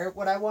didn't care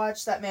what I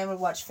watched. That man would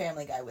watch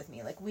Family Guy with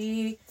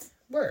me.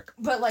 Work.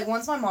 But, like,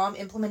 once my mom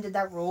implemented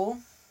that rule,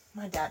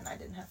 my dad and I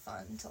didn't have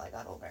fun until I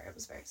got older. It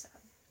was very sad.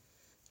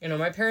 You know,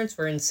 my parents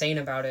were insane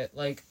about it.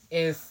 Like,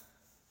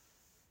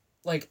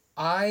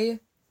 I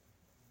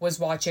was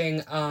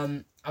watching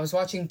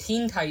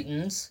Teen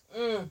Titans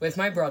with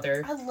my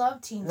brother. I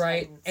love Teen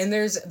Right? Titans. And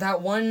there's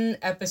that one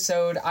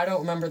episode, I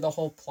don't remember the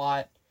whole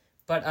plot,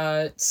 but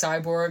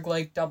Cyborg,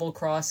 like, double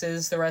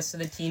crosses the rest of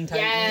the Teen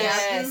Titans.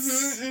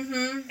 Yes.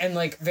 And,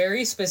 like,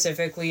 very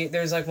specifically,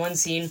 there's, like, one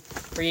scene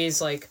where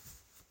he's like,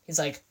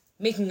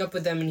 making up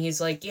with them, and he's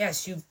like,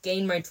 yes, you've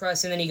gained my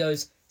trust, and then he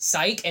goes,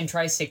 psych, and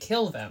tries to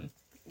kill them.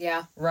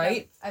 Yeah.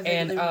 Right? I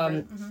And, vaguely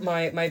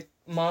remember. my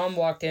mom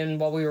walked in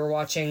while we were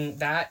watching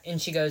that,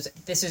 and she goes,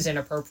 this is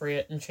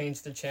inappropriate, and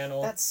changed the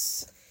channel.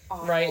 That's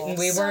awful. Right? And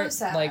we So weren't,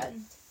 sad. like,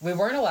 we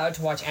weren't allowed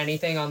to watch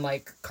anything on,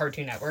 like,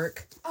 Cartoon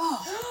Network.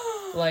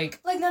 Oh. Like,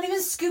 not even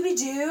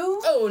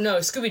Scooby-Doo? oh, no,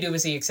 Scooby-Doo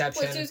was the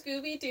exception. What do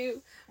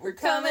Scooby-Doo? We're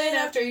coming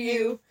after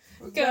you.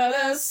 We're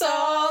gonna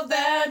solve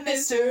that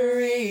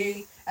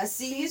mystery. I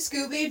see you,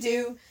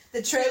 Scooby-Doo.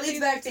 The trail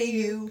leads back to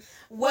you.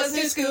 What's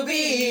new,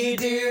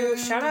 Scooby-Doo?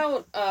 Shout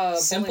out,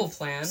 Simple Bowling-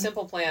 Plan.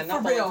 Simple Plan, not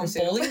For Bowling real.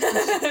 Pursuit. Bowling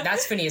Pursuit?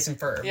 That's Phineas and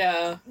Ferb.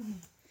 Yeah.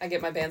 I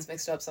get my bands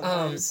mixed up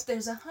sometimes.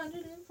 There's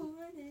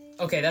 140.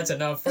 Okay, that's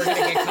enough. We're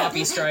gonna get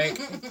copy strike.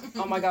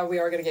 Oh my god, we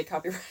are gonna get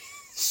copyright.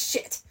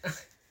 Shit.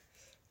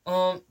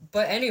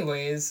 But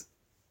anyways,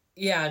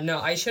 Yeah, no,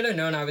 I should have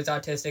known I was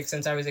autistic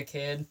since I was a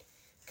kid.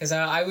 Because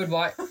I would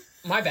watch...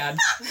 My bad.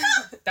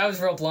 That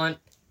was real blunt.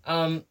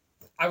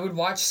 I would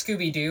watch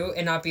Scooby-Doo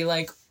and not be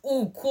like,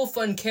 oh, cool,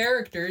 fun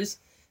characters.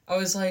 I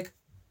was like,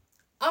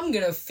 I'm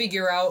gonna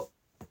figure out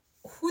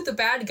who the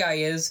bad guy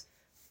is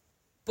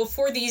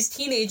before these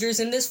teenagers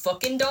and this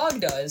fucking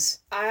dog does.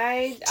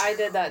 I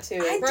did that too.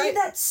 I Right? did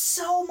that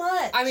so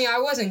much. I mean, I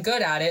wasn't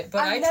good at it, but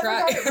I never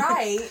tried. got it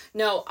right.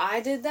 No, I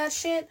did that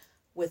shit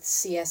with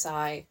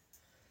CSI.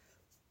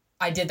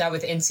 I did that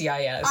with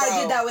NCIS.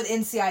 I did that with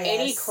NCIS.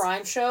 Any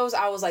crime shows,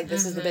 I was like,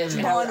 this is the bitch.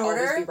 And Law I and would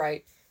always Order? be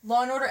right.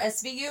 Law and Order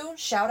SVU,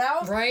 shout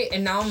out. Right?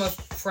 And now I'm a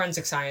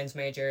forensic science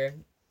major.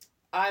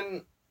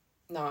 I'm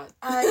not.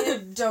 I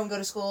don't go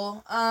to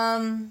school.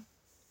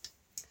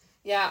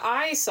 Yeah,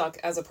 I suck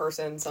as a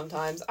person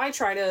sometimes. I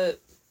try to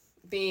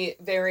be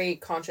very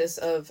conscious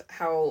of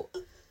how...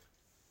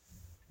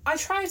 I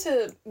try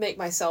to make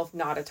myself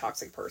not a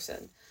toxic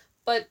person.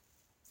 But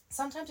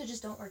sometimes it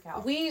just don't work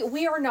out.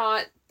 we are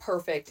not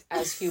perfect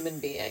as human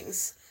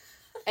beings.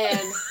 And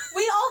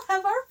We all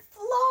have our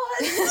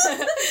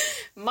flaws.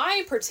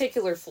 my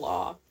particular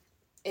flaw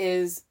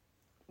is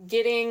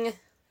getting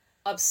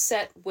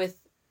upset with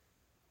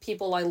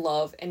people I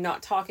love and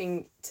not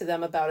talking to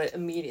them about it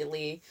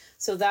immediately.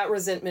 So that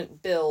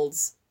resentment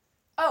builds.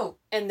 Oh,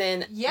 And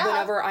then Yeah.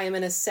 whenever I am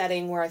in a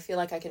setting where I feel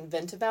like I can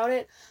vent about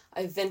it,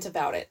 I vent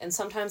about it. And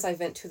sometimes I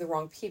vent to the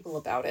wrong people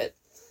about it,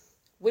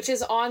 which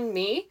is on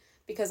me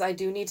because I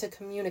do need to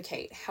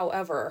communicate.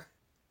 However,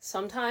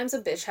 sometimes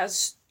a bitch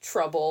has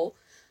trouble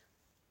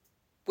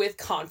with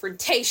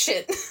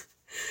confrontation.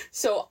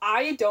 So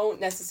I don't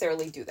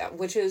necessarily do that,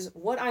 which is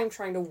what I'm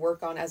trying to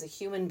work on as a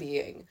human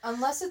being.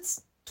 unless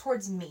it's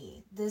towards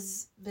me.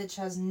 This bitch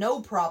has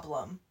no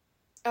problem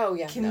Oh,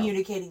 yeah. No.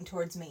 communicating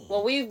towards me.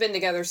 Well, we've been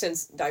together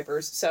since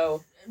diapers,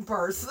 so...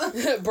 birth.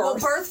 Birth. Well,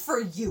 birth for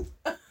you.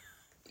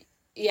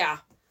 Yeah.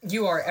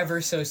 You are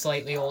ever so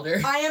slightly older.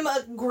 I am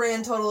a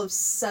grand total of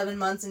 7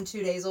 months and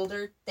 2 days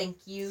older. Thank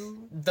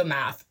you. The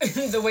math.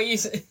 The way you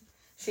say...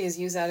 She has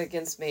used that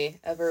against me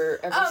ever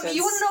since.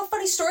 You want to know a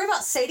funny story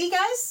about Sadie,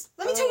 guys?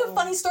 Let me tell you a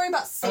funny story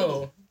about Sadie.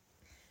 Oh.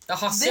 The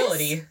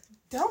hostility. This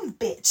dumb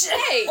bitch.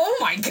 Hey! Oh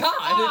my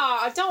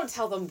god! Don't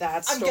tell them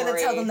that I'm story. gonna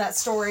tell them that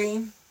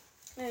story.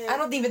 Eh, I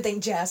don't even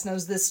think Jazz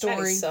knows this that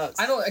story. sucks.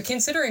 I don't...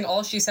 Considering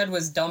all she said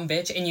was dumb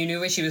bitch and you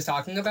knew what she was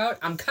talking about,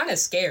 I'm kind of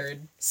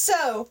scared.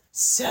 So,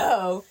 as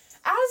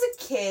a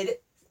kid,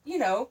 you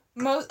know,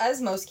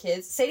 as most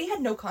kids, Sadie had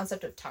no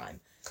concept of time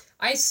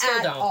I still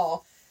at don't.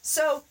 all.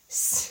 So,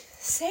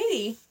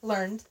 Sadie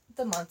learned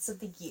the months of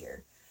the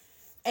year,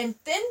 and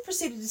then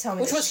proceeded to tell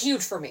me, Which was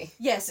huge for me.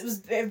 yes, it was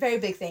a very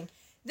big thing.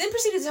 Then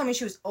proceeded to tell me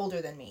she was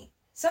older than me.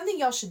 Something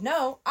y'all should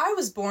know: I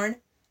was born,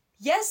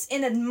 yes,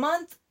 in a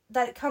month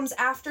that comes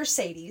after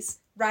Sadie's,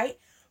 right?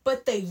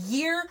 But the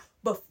year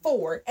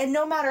before, and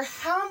no matter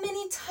how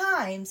many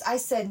times I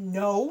said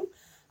no,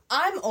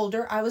 I'm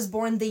older. I was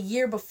born the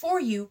year before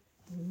you.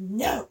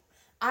 No.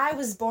 I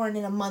was born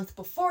in a month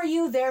before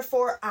you,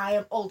 therefore I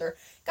am older.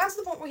 Got to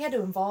the point where we had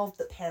to involve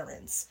the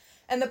parents.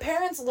 And the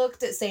parents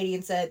looked at Sadie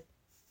and said,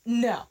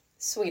 no.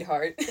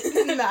 Sweetheart.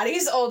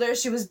 Maddie's older.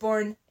 She was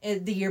born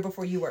the year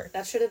before you were.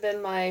 That should have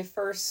been my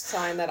first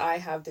sign that I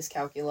have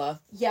dyscalculia.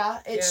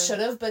 Yeah, it Yeah. should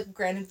have, but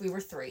granted we were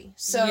 3.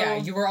 So Yeah,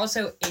 you were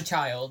also a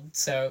child,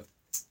 so...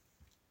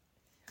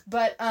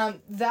 But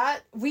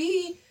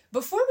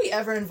before we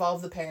ever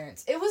involved the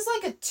parents, it was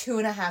like a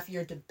 2.5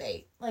 year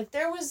debate. Like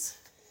there was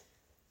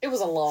It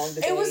was a long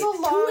debate. It was a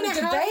long 2.5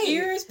 debate.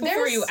 years before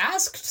There's- you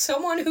asked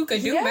someone who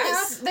could do Yes,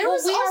 math? there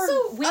was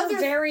also we other... were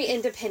very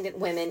independent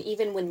women,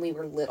 even when we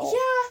were little.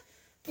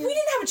 Yeah, we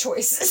didn't have a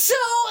choice. So,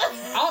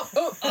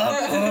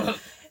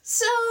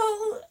 so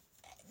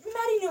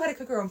Maddie knew how to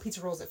cook her own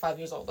pizza rolls at 5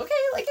 years old. Okay,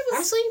 like it was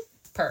Honestly,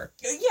 per.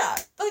 yeah,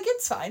 like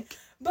it's fine.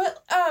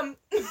 But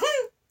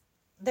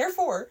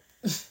therefore,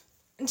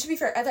 and to be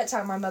fair, at that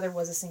time my mother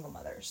was a single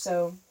mother.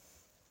 So,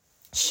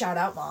 shout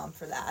out mom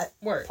for that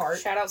Word. part.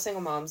 Shout out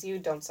single moms. You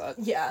don't suck.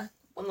 Yeah,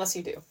 Unless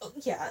you do.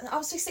 yeah. I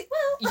was just like,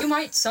 well, You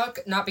might suck,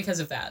 not because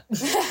of that.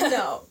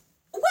 no.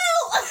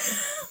 Well,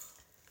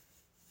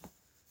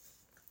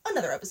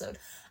 another episode.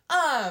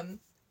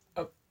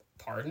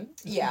 Pardon?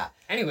 Yeah.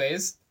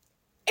 Anyways,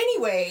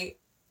 Anyway,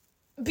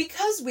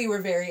 because we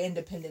were very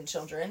independent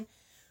children,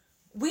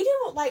 we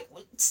don't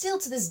still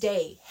to this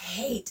day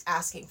hate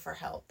asking for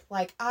help.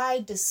 Like,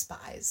 I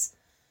despise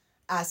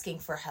asking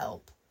for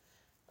help.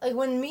 Like,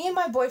 when me and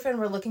my boyfriend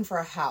were looking for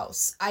a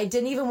house, I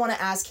didn't even want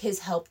to ask his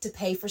help to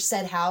pay for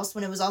said house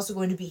when it was also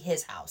going to be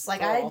his house.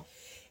 Like, Oh.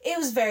 it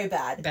was very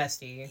bad.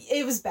 bestie.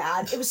 It was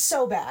bad. It was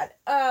so bad.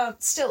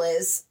 Still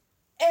is.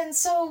 And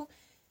so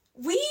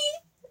we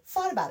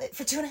fought about it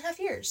for 2.5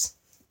 years.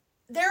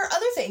 There are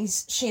other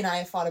things she and I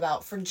have fought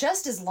about for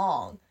just as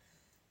long.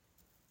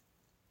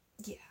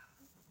 Yeah.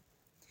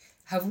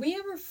 Have we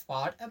ever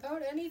fought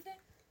about anything?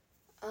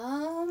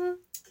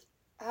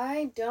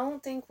 I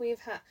don't think we've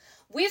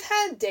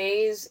had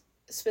days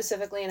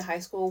specifically in high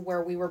school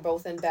where we were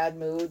both in bad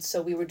moods,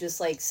 so we would just,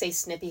 like, say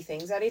snippy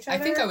things at each other. I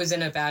think I was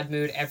in a bad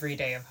mood every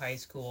day of high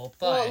school,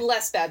 but... Well,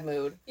 less bad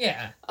mood.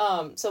 Yeah.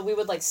 So we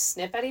would, like,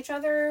 snip at each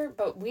other,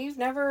 but we've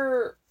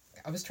never...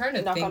 I was trying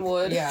to knock think... on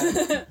wood.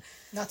 Yeah.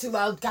 Not too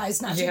loud,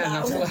 guys, not too Yeah,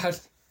 loud. not too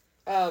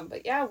loud.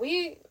 But yeah,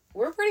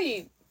 we're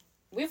pretty...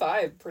 We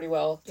vibe pretty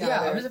well.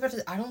 Yeah, I was about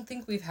to... I don't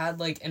think we've had,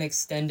 like, an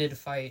extended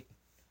fight.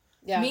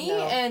 Yeah, Me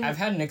and... I've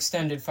had an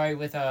extended fight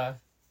with,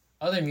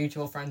 other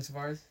mutual friends of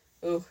ours.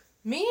 Ooh.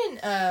 Me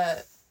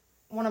and,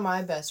 one of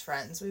my best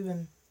friends, we've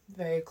been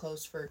very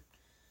close for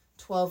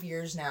 12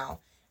 years now.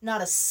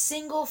 Not a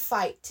single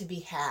fight to be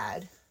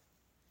had,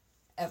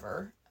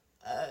 ever,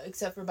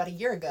 except for about a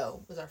year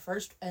ago, was our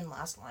first and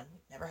last one.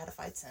 We've never had a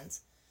fight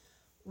since.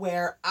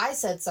 Where I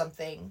said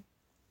something,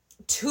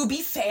 to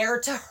be fair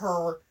to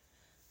her,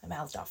 I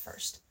mouthed off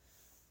first.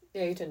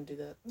 Yeah, you tend to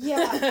do that.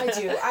 Yeah, I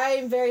do.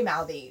 I'm very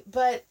mouthy.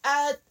 But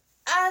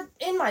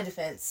in my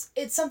defense,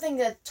 it's something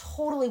that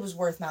totally was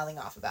worth mouthing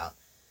off about.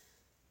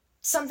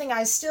 Something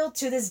I still,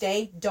 to this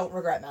day, don't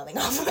regret mouthing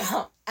off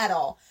about at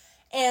all.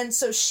 And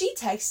so she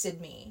texted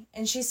me,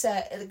 and she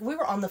said, like, we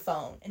were on the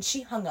phone, and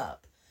she hung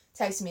up,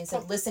 texted me and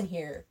said, listen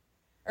here.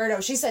 Or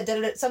no, she said,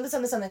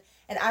 something.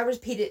 And I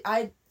repeated,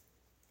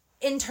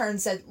 in turn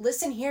said,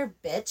 listen here,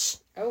 bitch.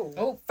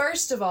 Oh.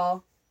 First of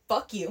all,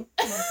 fuck you.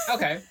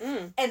 Okay.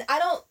 And I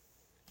don't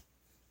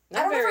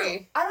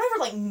ever,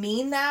 like,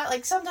 mean that.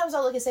 Like, sometimes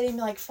I'll look at Sadie and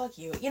be like, fuck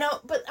you. You know,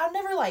 but I'm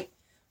never, like,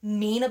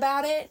 mean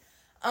about it.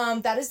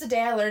 That is the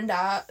day I learned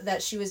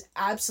that she was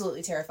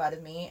absolutely terrified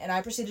of me, and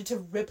I proceeded to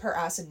rip her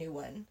ass a new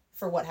one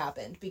for what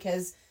happened,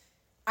 because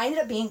I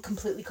ended up being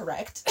completely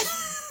correct.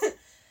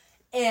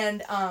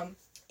 And,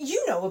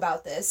 you know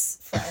about this,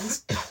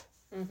 friend.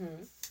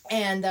 Mm-hmm.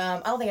 And, I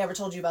don't think I ever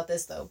told you about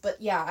this, though.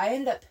 But, yeah, I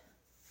ended up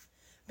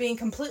being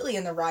completely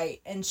in the right,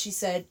 and she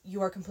said,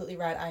 you are completely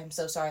right. I am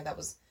so sorry. That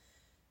was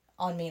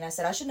on me. And I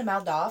said, I shouldn't have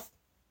mouthed off,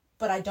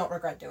 but I don't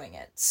regret doing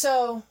it.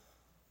 So,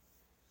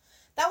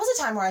 that was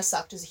a time where I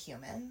sucked as a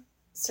human.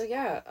 So,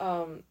 yeah,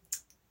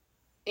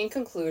 in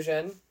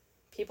conclusion,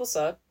 people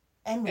suck.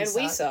 And we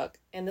suck.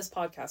 And this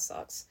podcast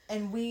sucks.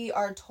 And we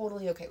are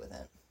totally okay with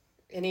it.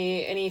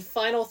 Any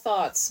final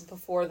thoughts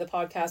before the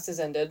podcast is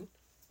ended?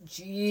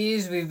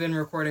 Jeez, we've been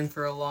recording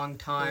for a long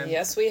time.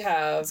 Yes, we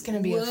have. It's going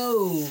to be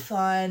a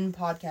fun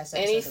podcast episode.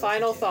 Any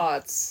final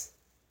thoughts?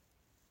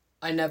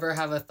 I never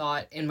have a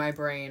thought in my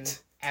brain,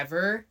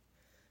 ever.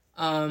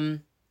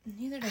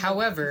 Neither do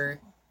However,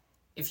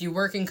 if you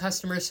work in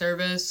customer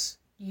service...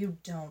 You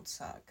don't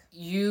suck.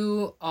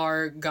 You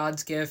are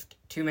God's gift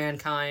to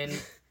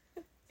mankind.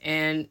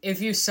 And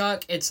if you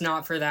suck, it's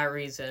not for that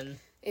reason.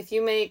 If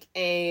you make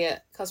a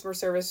customer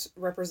service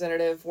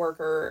representative,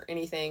 worker,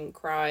 anything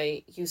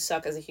cry, you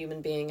suck as a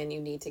human being and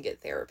you need to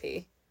get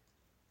therapy.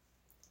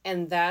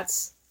 And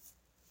that's...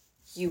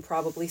 You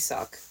probably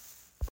suck.